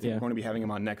pretty busy. I think we're going to be having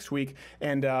him on next week.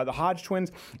 And the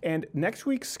HodgeTwins. And next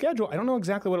week's schedule, I don't know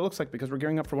exactly what it looks like because we're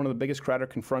gearing up for one of the biggest Crowder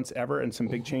confronts ever and some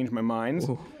big change my minds.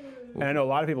 And I know a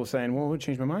lot of people saying, well, we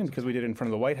changed my mind because we did it in front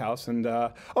of the White House. And,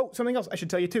 something else I should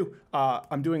tell you, too.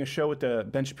 I'm doing a show with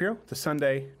Ben Shapiro, the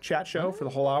Sunday chat show for the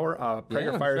whole hour.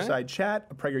 Prager Fireside Chat,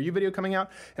 a PragerU video coming out.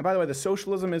 And by the way, the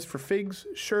Socialism is for Figs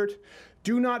shirt.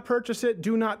 Do not purchase it.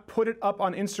 Do not put it up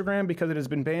on Instagram because it has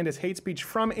been banned as hate speech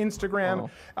from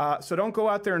Instagram. So don't go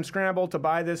out there and scramble to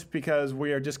buy this because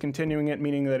we are discontinuing it,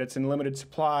 meaning that it's in limited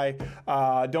supply.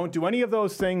 Don't do any of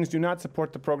those things. Do not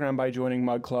support the program by joining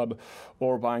Mug Club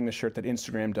or buying the shirt that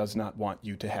Instagram does not want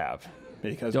you to have.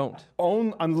 Because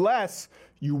unless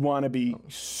you want to be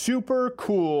super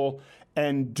cool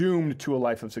and doomed to a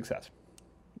life of success.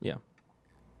 Yeah.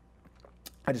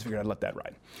 I just figured I'd let that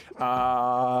ride.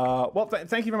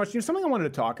 Thank you very much. Something I wanted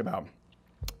to talk about,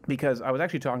 because I was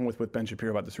actually talking with Ben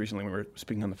Shapiro about this recently when we were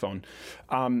speaking on the phone.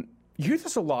 You hear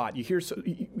this a lot. You hear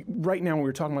right now when we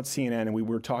were talking about CNN and we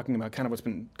were talking about kind of what's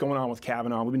been going on with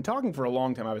Kavanaugh. We've been talking for a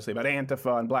long time, obviously, about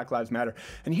Antifa and Black Lives Matter.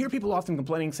 And you hear people often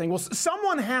complaining, saying, well,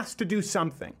 someone has to do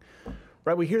something.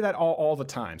 Right? We hear that all the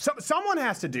time. Someone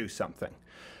has to do something.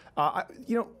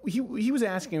 He was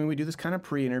asking me, we do this kind of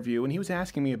pre-interview, and he was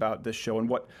asking me about this show and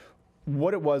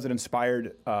what it was that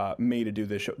inspired me to do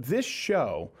this show. This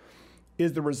show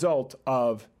is the result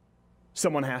of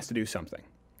someone has to do something.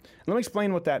 Let me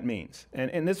explain what that means.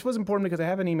 And this was important because I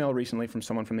have an email recently from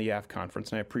someone from the YAF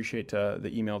conference, and I appreciate the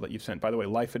email that you've sent. By the way,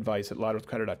 life advice at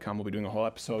loudwithcrowder.com. We'll be doing a whole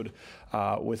episode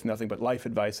with nothing but life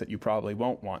advice that you probably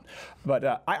won't want.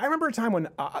 But I remember a time when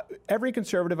every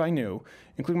conservative I knew,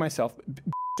 including myself,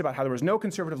 about how there was no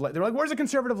conservative late. They're like, where's a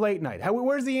conservative late night?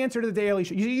 Where's the answer to the Daily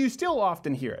Show? You still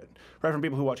often hear it, right, from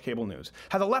people who watch cable news.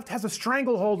 How the left has a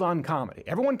stranglehold on comedy.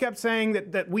 Everyone kept saying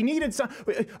that we needed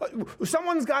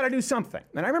someone's got to do something.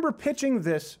 And I remember pitching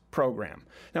this program.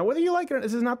 Now, whether you like it or not,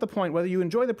 this is not the point, whether you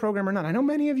enjoy the program or not. I know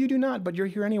many of you do not, but you're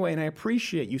here anyway, and I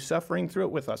appreciate you suffering through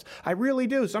it with us. I really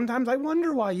do. Sometimes I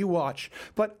wonder why you watch,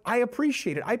 but I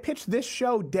appreciate it. I pitched this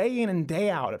show day in and day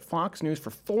out at Fox News for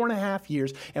 4.5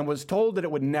 years and was told that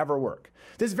it would never work.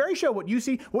 This very show, what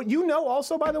you know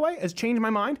also, by the way, has changed my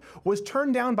mind, was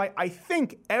turned down by, I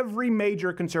think, every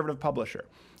major conservative publisher.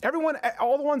 Everyone,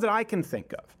 all the ones that I can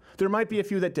think of. There might be a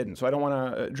few that didn't, so I don't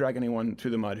want to drag anyone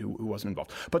through the mud who wasn't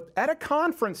involved. But at a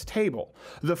conference table,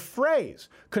 the phrase,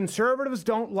 conservatives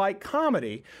don't like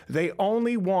comedy, they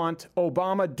only want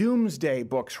Obama doomsday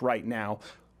books right now,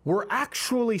 were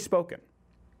actually spoken.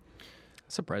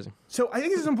 Surprising. So I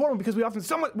think this is important because we often,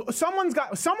 someone's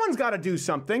got to do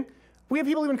something. We have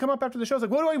people even come up after the show, like,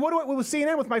 what do I with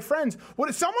CNN with my friends?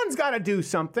 Someone's got to do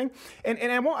something. And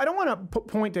I don't want to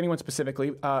point to anyone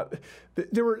specifically.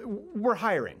 We're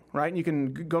hiring, right? And you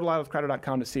can go to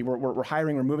loudwithcrowder.com to see we're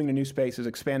hiring, we're moving to new spaces,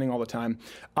 expanding all the time.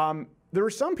 There were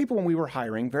some people when we were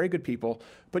hiring, very good people,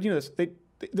 but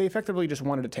they effectively just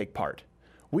wanted to take part.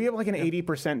 We have like an 80%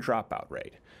 dropout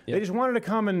rate. Yep. They just wanted to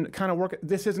come and kind of work.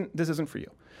 This isn't for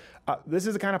you. This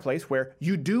is the kind of place where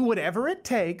you do whatever it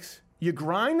takes. You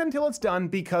grind until it's done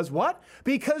because what?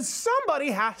 Because somebody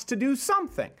has to do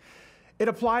something. It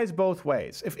applies both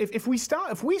ways. If we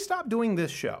stop doing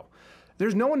this show,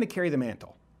 there's no one to carry the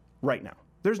mantle right now.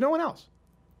 There's no one else.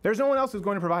 There's no one else who's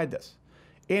going to provide this.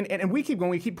 And we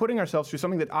keep putting ourselves through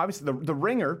something that obviously the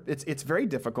ringer, it's very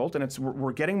difficult, and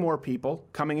we're getting more people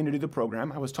coming in to do the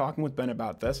program. I was talking with Ben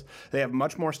about this. They have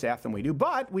much more staff than we do,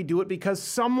 but we do it because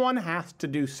someone has to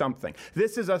do something.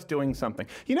 This is us doing something.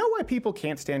 You know why people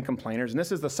can't stand complainers? And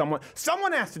this is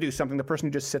someone has to do something, the person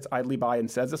who just sits idly by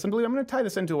and says this. And believe me, I'm going to tie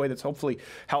this into a way that's hopefully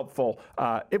helpful.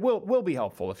 It will be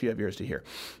helpful if you have ears to hear.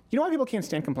 You know why people can't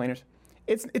stand complainers?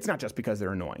 It's not just because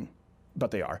they're annoying. But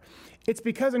they are. It's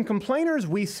because in complainers,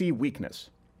 we see weakness.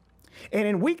 And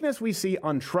in weakness, we see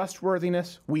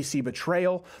untrustworthiness. We see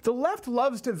betrayal. The left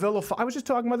loves to vilify. I was just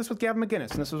talking about this with Gavin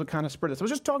McInnes, and this was what kind of spurred this. I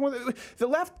was just talking with the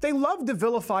left. They love to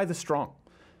vilify the strong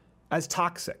as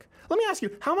toxic. Let me ask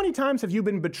you, how many times have you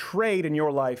been betrayed in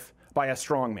your life by a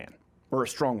strong man or a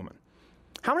strong woman?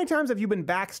 How many times have you been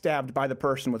backstabbed by the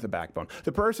person with a backbone?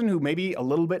 The person who may be a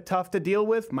little bit tough to deal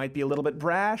with, might be a little bit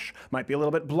brash, might be a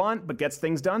little bit blunt, but gets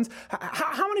things done.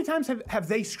 How many times have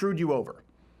they screwed you over?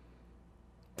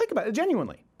 Think about it,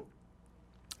 genuinely.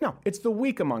 No, it's the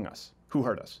weak among us who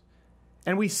hurt us.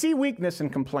 and we see weakness in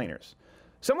complainers.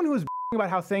 Someone who is about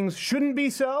how things shouldn't be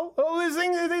so. Oh,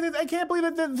 I can't believe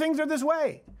that things are this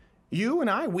way. You and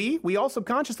I, we all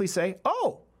subconsciously say,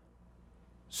 oh,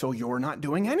 so you're not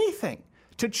doing anything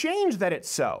to change that it's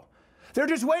so. They're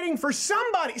just waiting for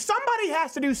somebody. Somebody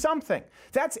has to do something.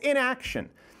 That's inaction.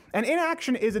 And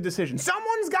inaction is a decision.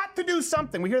 Someone's got to do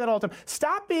something. We hear that all the time.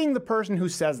 Stop being the person who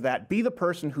says that. Be the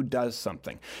person who does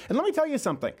something. And let me tell you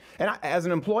something. And as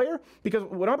an employer, because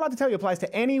what I'm about to tell you applies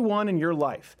to anyone in your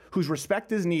life whose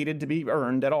respect is needed to be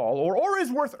earned at all, or is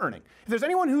worth earning. If there's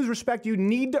anyone whose respect you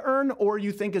need to earn or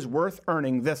you think is worth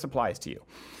earning, this applies to you.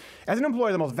 As an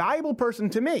employer, the most valuable person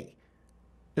to me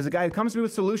is the guy who comes to me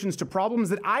with solutions to problems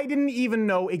that I didn't even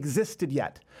know existed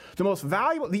yet. The most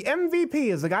valuable, the MVP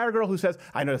is the guy or girl who says,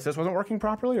 I noticed this wasn't working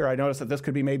properly, or I noticed that this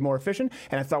could be made more efficient,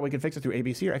 and I thought we could fix it through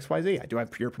ABC or XYZ. I do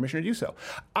have your permission to do so.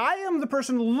 I am the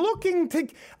person looking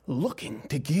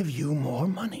to give you more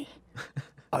money.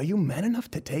 Are you man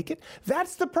enough to take it?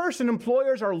 That's the person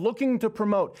employers are looking to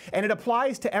promote, and it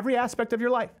applies to every aspect of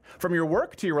your life, from your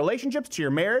work to your relationships to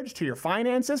your marriage to your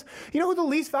finances. You know who the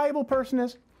least valuable person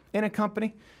is in a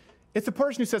company? It's the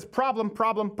person who says problem,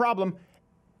 problem, problem,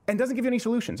 and doesn't give you any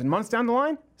solutions. And months down the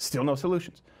line, still no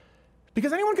solutions.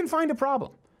 Because anyone can find a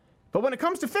problem. But when it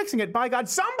comes to fixing it, by God,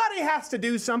 somebody has to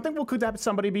do something. Well, could that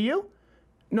somebody be you?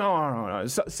 No.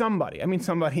 Somebody. I mean,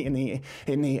 somebody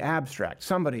in the abstract.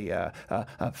 Somebody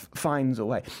finds a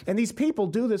way. And these people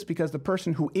do this because the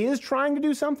person who is trying to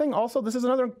do something, also, this is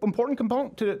another important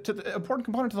component to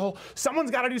the whole,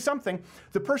 someone's got to do something.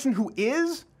 The person who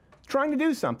is trying to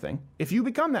do something, if you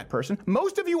become that person,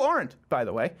 most of you aren't, by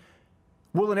the way,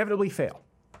 will inevitably fail.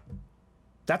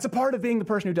 That's a part of being the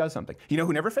person who does something. You know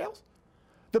who never fails?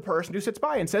 The person who sits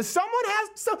by and says, someone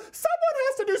has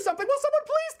to do something. Will someone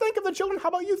please think of the children? How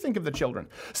about you think of the children?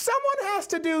 Someone has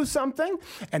to do something.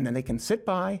 And then they can sit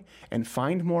by and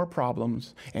find more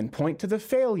problems and point to the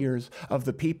failures of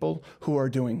the people who are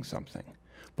doing something.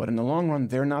 But in the long run,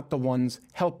 they're not the ones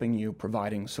helping you,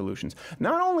 providing solutions.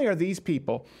 Not only are these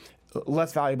people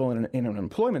less valuable in an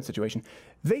employment situation,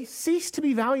 they cease to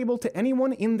be valuable to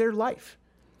anyone in their life.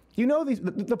 You know,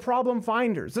 the problem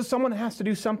finders. Someone has to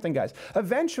do something, guys.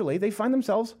 Eventually, they find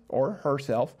themselves, or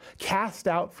herself, cast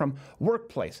out from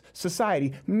workplace,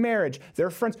 society, marriage, their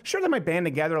friends. Sure, they might band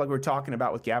together like we were talking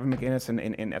about with Gavin McInnes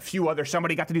and a few others.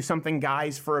 Somebody got to do something,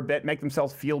 guys, for a bit, make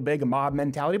themselves feel big, a mob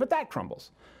mentality, but that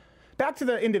crumbles. Back to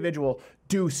the individual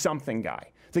do something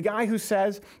guy. The guy who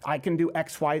says, I can do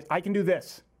X, Y, I can do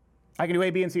this. I can do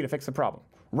A, B, and C to fix the problem.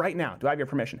 Right now, do I have your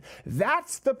permission?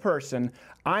 That's the person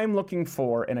I'm looking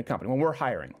for in a company when we're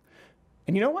hiring.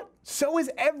 And you know what? So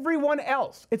is everyone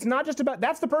else. It's not just about,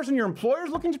 that's the person your employer's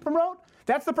looking to promote.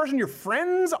 That's the person your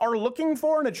friends are looking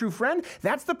for in a true friend.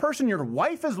 That's the person your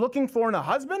wife is looking for in a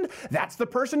husband. That's the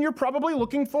person you're probably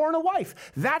looking for in a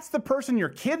wife. That's the person your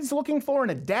kid's looking for in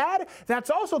a dad. That's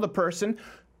also the person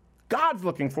God's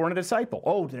looking for in a disciple.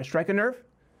 Oh, did I strike a nerve?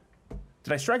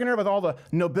 Did I strike a nerve with all the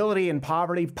nobility and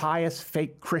poverty, pious,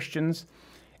 fake Christians?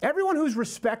 Everyone whose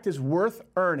respect is worth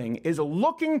earning is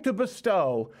looking to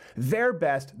bestow their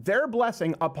best, their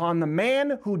blessing upon the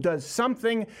man who does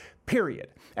something, period.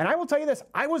 And I will tell you this,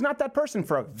 I was not that person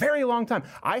for a very long time.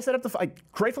 I'm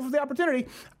grateful for the opportunity.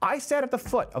 I sat at the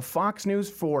foot of Fox News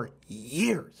for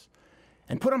years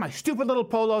and put on my stupid little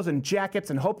polos and jackets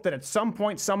and hoped that at some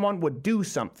point someone would do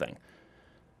something.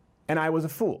 And I was a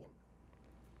fool.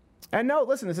 And no,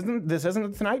 listen, this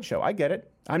isn't the Tonight Show. I get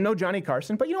it. I'm no Johnny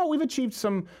Carson, but you know what? We've achieved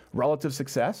some relative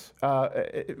success,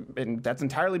 and that's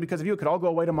entirely because of you. It could all go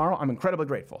away tomorrow. I'm incredibly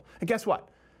grateful. And guess what?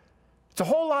 It's a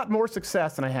whole lot more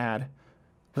success than I had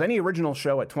with any original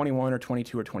show at 21 or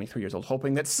 22 or 23 years old,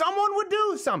 hoping that someone would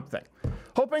do something,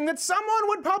 hoping that someone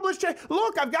would publish,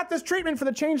 look, I've got this treatment for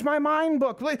the Change My Mind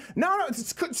book. No,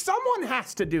 someone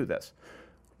has to do this.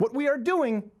 What we are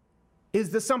doing is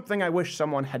the something I wish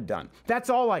someone had done. That's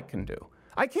all I can do.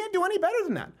 I can't do any better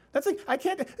than that.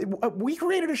 We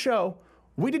created a show.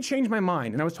 We did Change My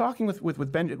Mind. And I was talking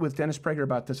with Dennis Prager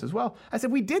about this as well. I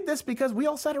said, we did this because we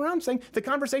all sat around saying the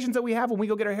conversations that we have when we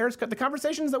go get our hairs cut, the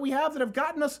conversations that we have that have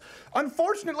gotten us,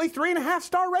 unfortunately,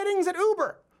 3.5-star ratings at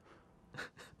Uber.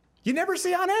 You never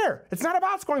see on air. It's not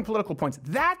about scoring political points.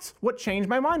 That's what Change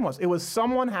My Mind was. It was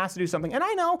someone has to do something. And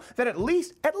I know that at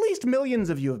least millions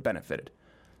of you have benefited.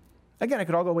 Again, it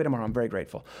could all go away tomorrow. I'm very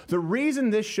grateful. The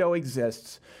reason this show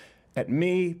exists at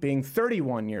me being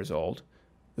 31 years old,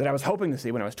 that I was hoping to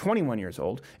see when I was 21 years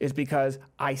old, is because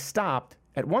I stopped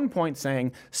at one point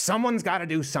saying, someone's got to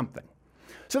do something.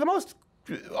 So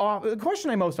the question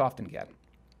I most often get,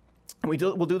 and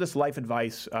we'll do this life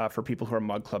advice for people who are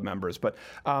Mug Club members, but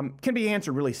can be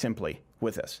answered really simply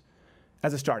with this.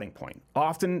 as a starting point.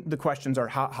 Often the questions are,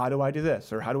 how do I do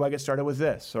this? Or how do I get started with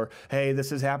this? Or, hey,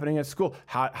 this is happening at school.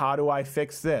 How do I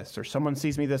fix this? Or someone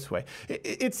sees me this way.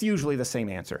 It's usually the same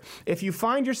answer. If you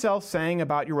find yourself saying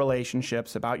about your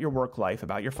relationships, about your work life,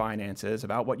 about your finances,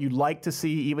 about what you'd like to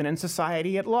see even in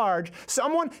society at large,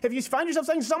 if you find yourself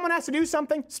saying someone has to do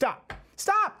something, stop.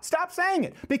 Stop saying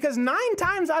it. Because 9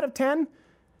 times out of 10,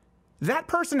 that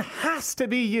person has to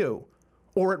be you,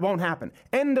 or it won't happen.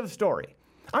 End of story.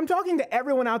 I'm talking to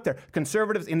everyone out there,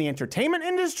 conservatives in the entertainment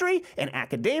industry, in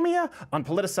academia, on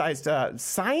politicized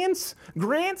science,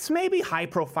 grants maybe,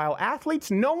 high-profile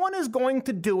athletes. No one is going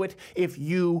to do it if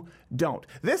you don't.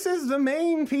 This is the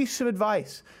main piece of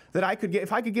advice that I could give,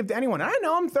 if I could give to anyone. I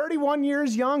know I'm 31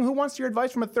 years young. Who wants your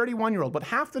advice from a 31-year-old? But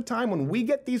half the time when we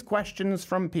get these questions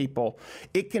from people,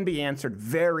 it can be answered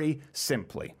very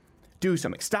simply. Do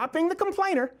something. Stop being the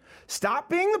complainer. Stop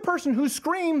being the person who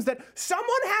screams that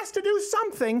someone has to do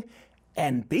something,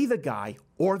 and be the guy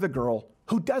or the girl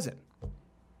who does it.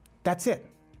 That's it.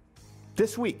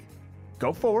 This week,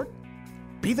 go forward,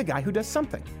 be the guy who does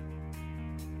something.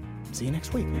 See you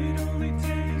next week.